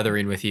 1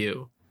 Weathering with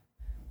You.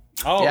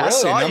 Oh, yeah, really? I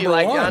saw Number you.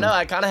 Like, 1. I know.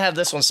 I kind of have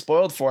this one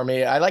spoiled for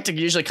me. I like to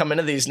usually come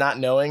into these not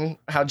knowing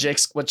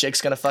what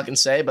Jake's gonna fucking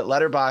say, but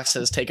Letterboxd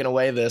has taken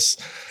away this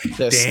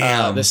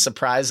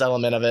surprise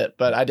element of it.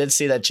 But I did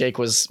see that Jake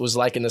was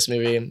liking this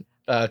movie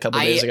a couple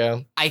days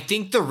ago. I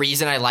think the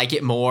reason I like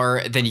it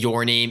more than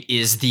Your Name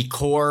is the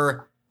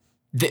core.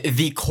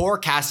 The core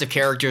cast of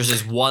characters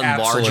is 1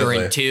 larger,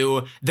 and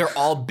 2, they're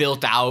all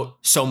built out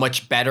so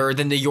much better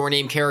than the Your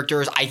Name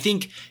characters. I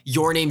think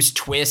Your Name's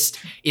twist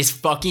is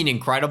fucking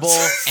incredible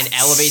and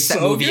elevates that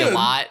movie a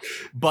lot.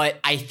 But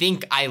I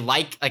think I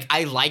like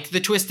the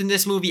twist in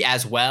this movie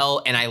as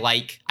well, and I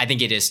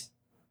think it is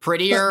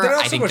prettier. There are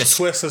I think so much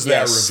twist as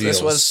that reveals.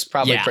 This was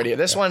probably prettier.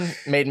 This one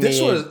made me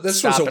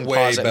stop and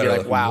pause and be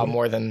like, wow,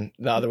 more than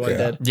the other one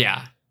did.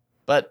 Yeah.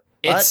 But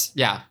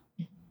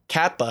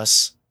Cat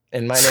Bus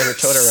and My Neighbor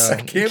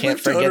Totoro. You can't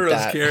forget Totoro's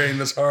that. Carrying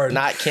this hard.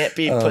 Can't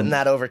be putting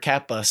that over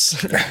Cat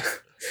Bus.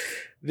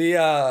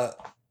 I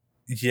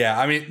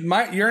mean,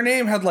 Your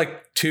Name had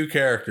like 2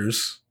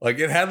 characters. Like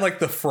it had like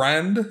the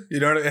friend, you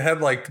know, it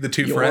had like the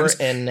 2 friends.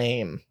 Your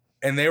Name.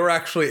 And they were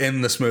actually in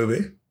this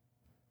movie.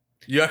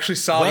 You actually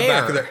saw the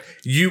back of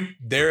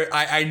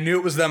I knew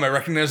it was them. I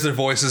recognized their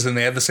voices and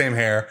they had the same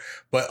hair,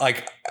 but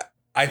like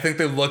I think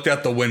they looked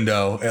out the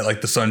window at like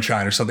the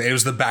sunshine or something. It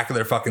was the back of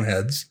their fucking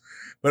heads.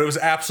 But it was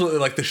absolutely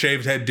like the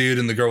shaved head dude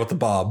and the girl with the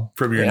bob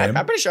from Your Name.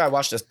 I'm pretty sure I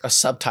watched a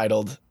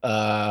subtitled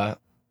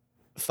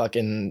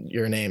fucking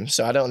Your Name.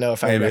 So I don't know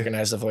if I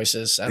recognize the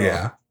voices at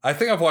all. I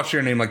think I've watched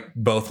Your Name like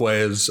both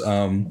ways.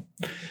 The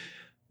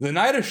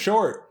Night is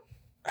Short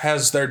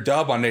has their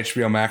dub on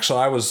HBO Max, so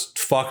I was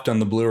fucked on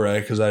the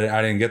Blu-ray because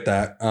I didn't get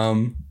that.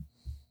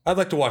 I'd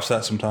like to watch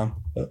that sometime.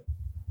 But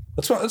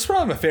that's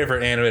probably my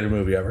favorite animated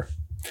movie ever.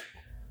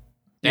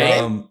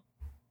 No,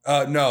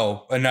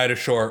 A Night is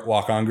Short,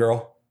 Walk On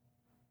Girl.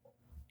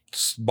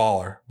 It's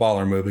baller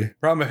movie.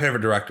 Probably my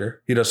favorite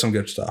director. He does some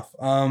good stuff.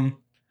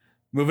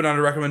 Moving on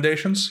to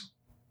recommendations.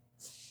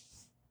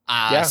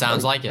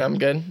 Sounds like it. I'm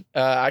good.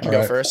 I can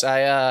go first.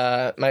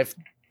 I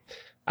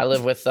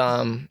live with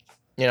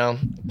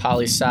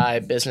poli-sci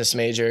business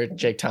major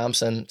Jake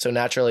Thompson. So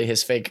naturally,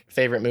 his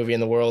favorite movie in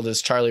the world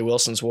is Charlie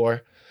Wilson's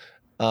War.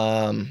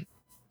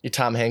 Your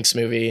Tom Hanks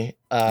movie,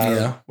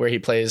 where he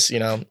plays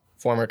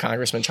former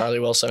Congressman Charlie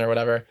Wilson or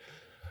whatever.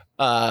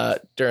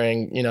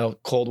 during, you know,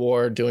 Cold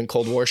War, doing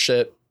Cold War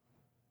shit.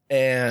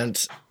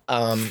 And,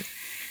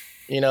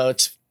 you know,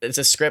 it's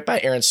a script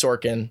by Aaron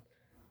Sorkin.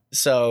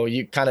 So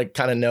you kind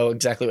of know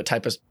exactly what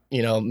type of,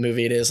 you know,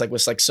 movie it is, like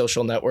with like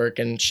Social Network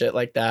and shit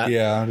like that.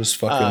 Yeah, just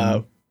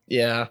fucking.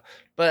 Yeah.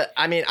 But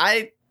I mean,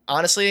 I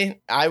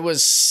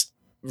was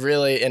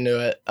really into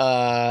it.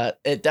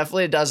 It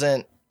definitely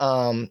doesn't,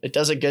 it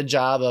does a good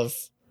job of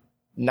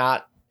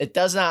it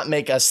does not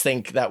make us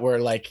think that we're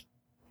like,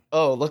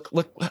 oh, look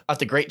at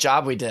the great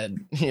job we did,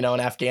 you know, in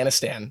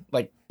Afghanistan.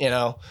 Like, you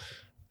know,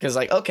 because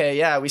like, okay,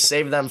 yeah, we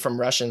saved them from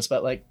Russians,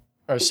 but like,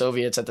 or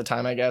Soviets at the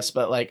time, I guess.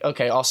 But like,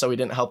 okay, also we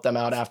didn't help them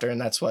out after, and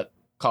that's what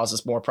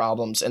causes more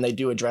problems. And they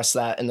do address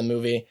that in the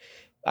movie.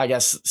 I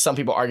guess some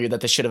people argue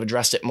that they should have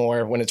addressed it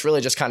more, when it's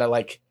really just kind of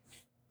like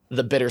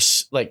the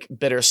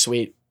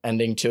bittersweet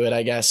ending to it,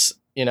 I guess.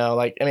 You know,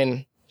 like, I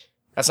mean,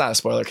 that's not a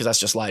spoiler because that's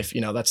just life.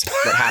 You know, that's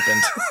what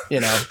happened, you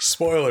know.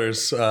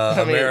 Spoilers. I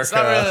mean, America. it's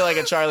not really like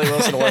a Charlie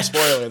Wilson War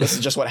spoiler. This is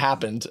just what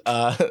happened.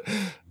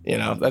 You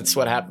know, that's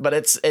what happened.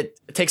 But it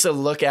takes a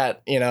look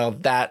at, you know,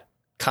 that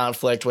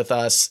conflict with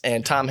us,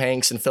 and Tom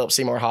Hanks and Philip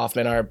Seymour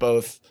Hoffman are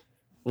both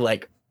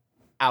like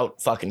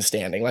out fucking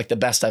standing, like the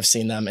best I've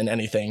seen them in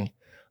anything.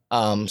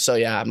 So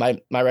yeah, my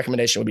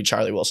recommendation would be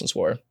Charlie Wilson's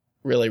War.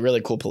 Really,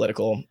 really cool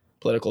political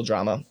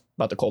drama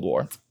about the Cold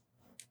War.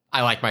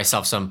 I like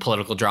myself some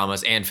political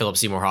dramas and Philip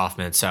Seymour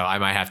Hoffman, so I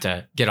might have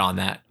to get on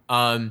that.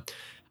 I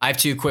have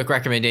two quick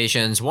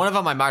recommendations. One of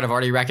them I might have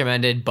already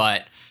recommended,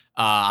 but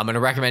I'm going to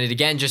recommend it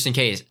again just in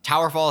case.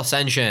 Towerfall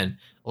Ascension.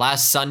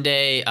 Last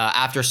Sunday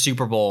after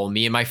Super Bowl,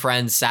 me and my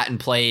friends sat and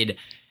played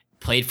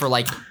for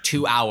like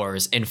 2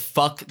 hours, and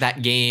fuck,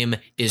 that game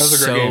is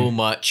so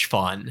much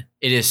fun.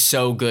 It is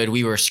so good.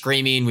 We were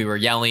screaming, we were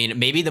yelling,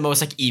 maybe the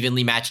most like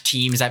evenly matched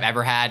teams I've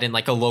ever had in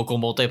like a local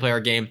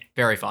multiplayer game.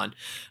 Very fun.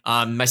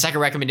 My second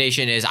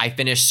recommendation is I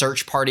finished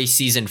Search Party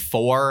season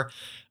 4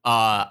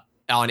 on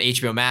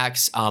HBO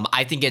Max.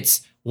 I think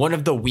it's one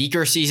of the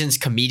weaker seasons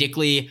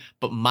comedically,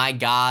 but my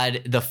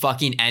God, the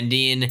fucking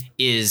ending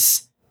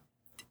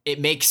it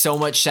makes so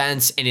much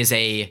sense and is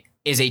a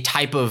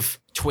type of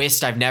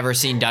twist I've never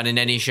seen done in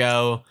any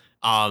show.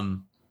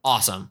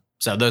 Awesome.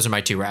 So those are my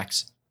two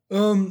recs.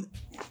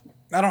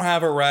 I don't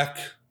have a rec.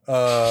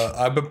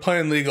 I've been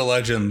playing League of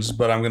Legends,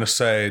 but I'm gonna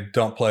say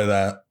don't play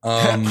that.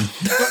 I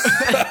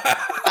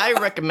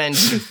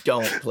recommend you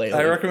don't play.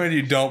 I recommend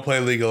you don't play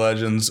League of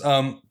Legends.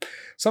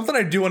 Something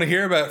I do want to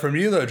hear about from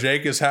you though,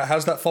 Jake, is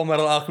how's that Full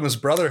Metal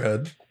Alchemist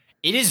Brotherhood?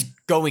 It is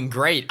going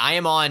great. I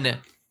am on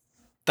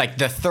like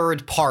the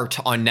third part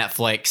on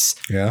Netflix.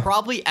 Yeah.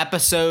 Probably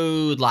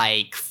episode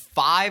like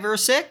 5 or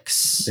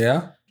 6.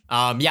 Yeah.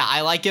 Yeah,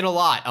 I like it a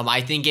lot.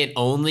 I think it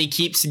only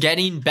keeps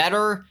getting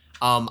better.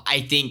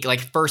 I think like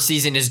first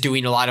season is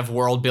doing a lot of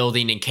world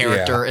building and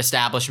character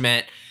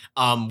establishment,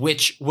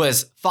 which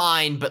was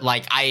fine. But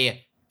like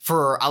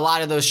for a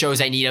lot of those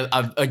shows, I need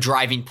a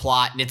driving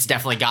plot, and it's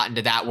definitely gotten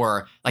to that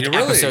where like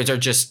episodes are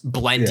just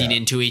blending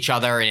into each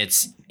other, and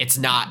it's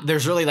not.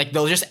 There's really like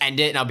they'll just end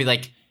it, and I'll be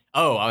like,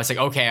 oh, I was like,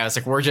 okay, I was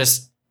like,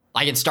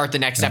 I can start the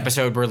next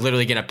episode. We're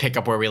literally gonna pick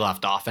up where we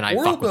left off, and I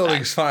world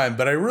building's fine,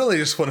 but I really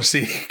just want to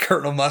see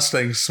Colonel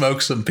Mustang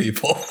smoke some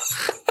people.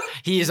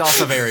 He is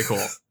also very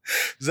cool.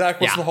 Zach,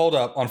 what's the hold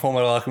up on Full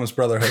Metal Alchemist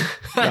Brotherhood?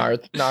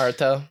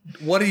 Naruto.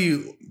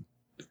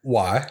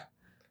 Why?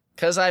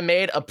 Because I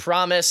made a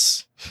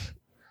promise.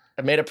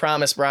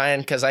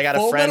 Brian, because I got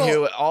a friend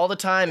who all the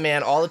time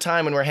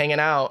when we're hanging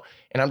out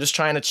and I'm just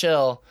trying to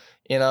chill,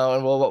 you know,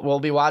 and we'll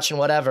be watching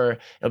whatever.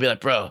 He'll be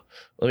like, bro,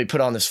 let me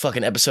put on this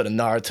fucking episode of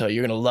Naruto.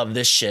 You're going to love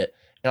this shit.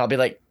 And I'll be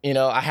like, you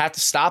know, I have to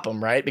stop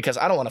him, right? Because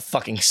I don't want to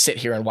fucking sit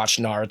here and watch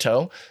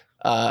Naruto.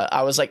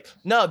 I was like,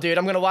 no, dude,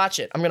 I'm going to watch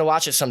it. I'm going to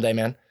watch it someday,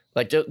 man.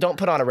 Like, don't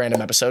put on a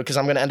random episode because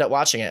I'm going to end up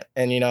watching it.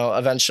 And, you know,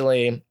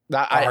 eventually,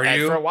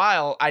 for a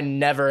while, I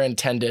never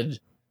intended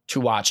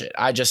to watch it.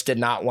 I just did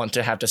not want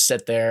to have to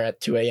sit there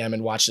at 2 a.m.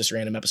 and watch this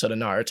random episode of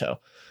Naruto.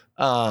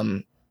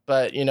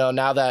 But, you know,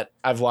 now that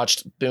I've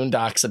watched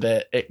Boondocks a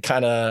bit, it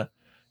kind of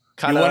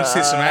you want to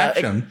see some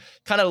action.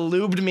 Kind of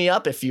lubed me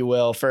up, if you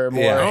will, for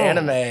more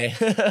anime,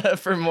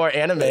 for more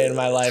anime in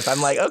my life.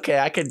 I'm like, okay,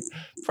 I could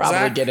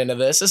probably get into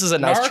this. This is a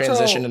nice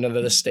transition into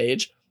this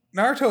stage.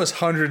 Naruto is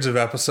hundreds of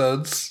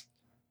episodes.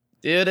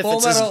 Dude, if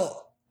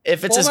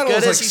it's as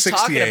good as he's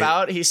talking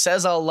about, he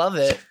says I'll love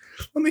it.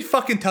 Let me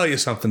fucking tell you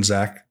something,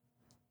 Zach.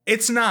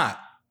 It's not.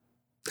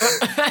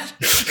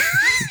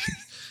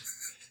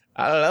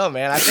 I don't know,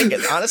 man. I think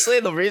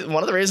honestly,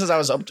 one of the reasons I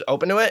was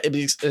open to it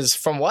is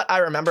from what I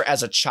remember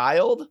as a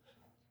child.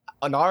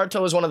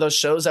 Naruto was one of those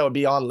shows that would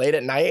be on late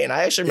at night, and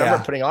I actually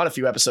remember putting on a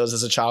few episodes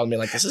as a child and being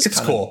like, "This is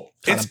cool.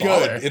 It's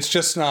good. It's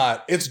just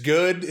not. It's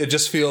good. It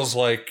just feels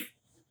like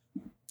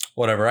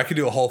whatever. I could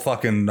do a whole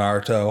fucking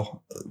Naruto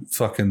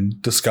fucking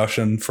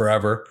discussion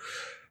forever.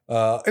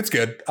 It's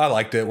good. I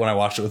liked it when I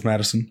watched it with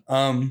Madison.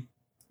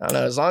 I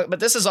don't know,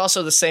 but this is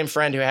also the same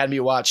friend who had me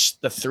watch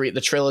the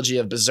trilogy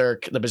of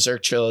Berserk, the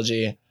Berserk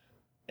trilogy.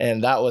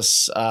 And that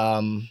was,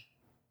 I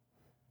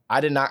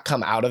did not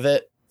come out of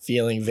it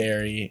feeling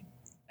very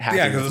happy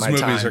Yeah, with because my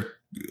those movies time. are.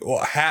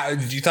 Well,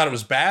 you thought it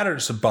was bad or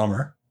just a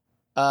bummer?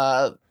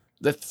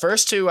 The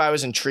first two, I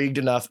was intrigued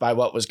enough by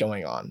what was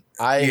going on.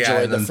 I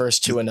enjoyed the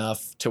first two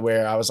enough to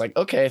where I was like,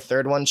 okay,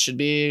 third one should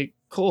be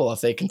cool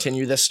if they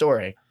continue this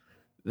story.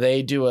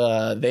 They do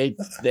they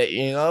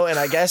and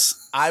I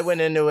guess I went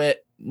into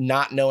it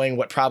not knowing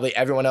what probably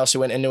everyone else who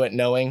went into it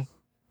knowing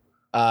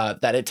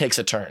that it takes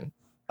a turn.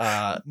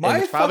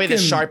 It's probably the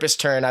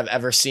sharpest turn I've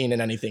ever seen in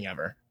anything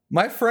ever.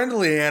 My friend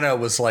Leanna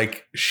was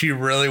like, she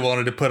really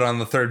wanted to put on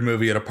the third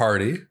movie at a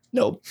party.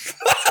 Nope.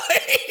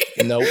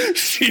 Nope.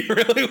 She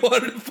really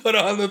wanted to put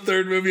on the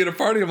third movie at a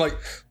party. I'm like,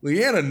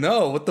 Leanna,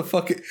 no, what the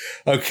fuck?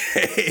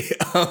 Okay.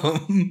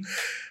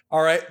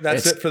 All right.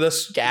 That's it for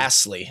this.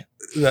 Ghastly.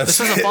 This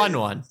was a fun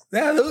one.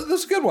 Yeah, that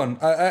was a good one.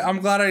 I'm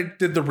glad I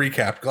did the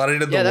recap. Glad I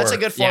did the work. Yeah, that's a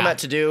good format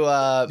to do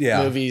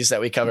movies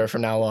that we cover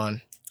from now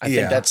on. I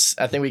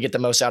think we get the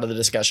most out of the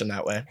discussion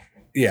that way.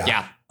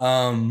 Yeah.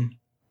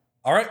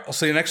 All right. I'll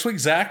see you next week.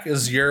 Zach,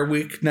 is your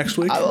week next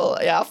week?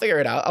 I'll figure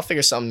it out. I'll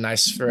figure something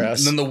nice for us.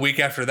 And then the week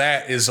after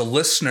that is a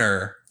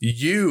listener.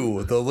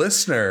 You, the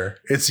listener.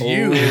 It's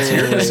you. It's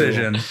your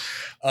decision.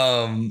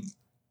 All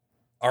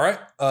right.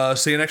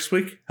 See you next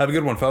week. Have a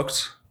good one,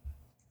 folks.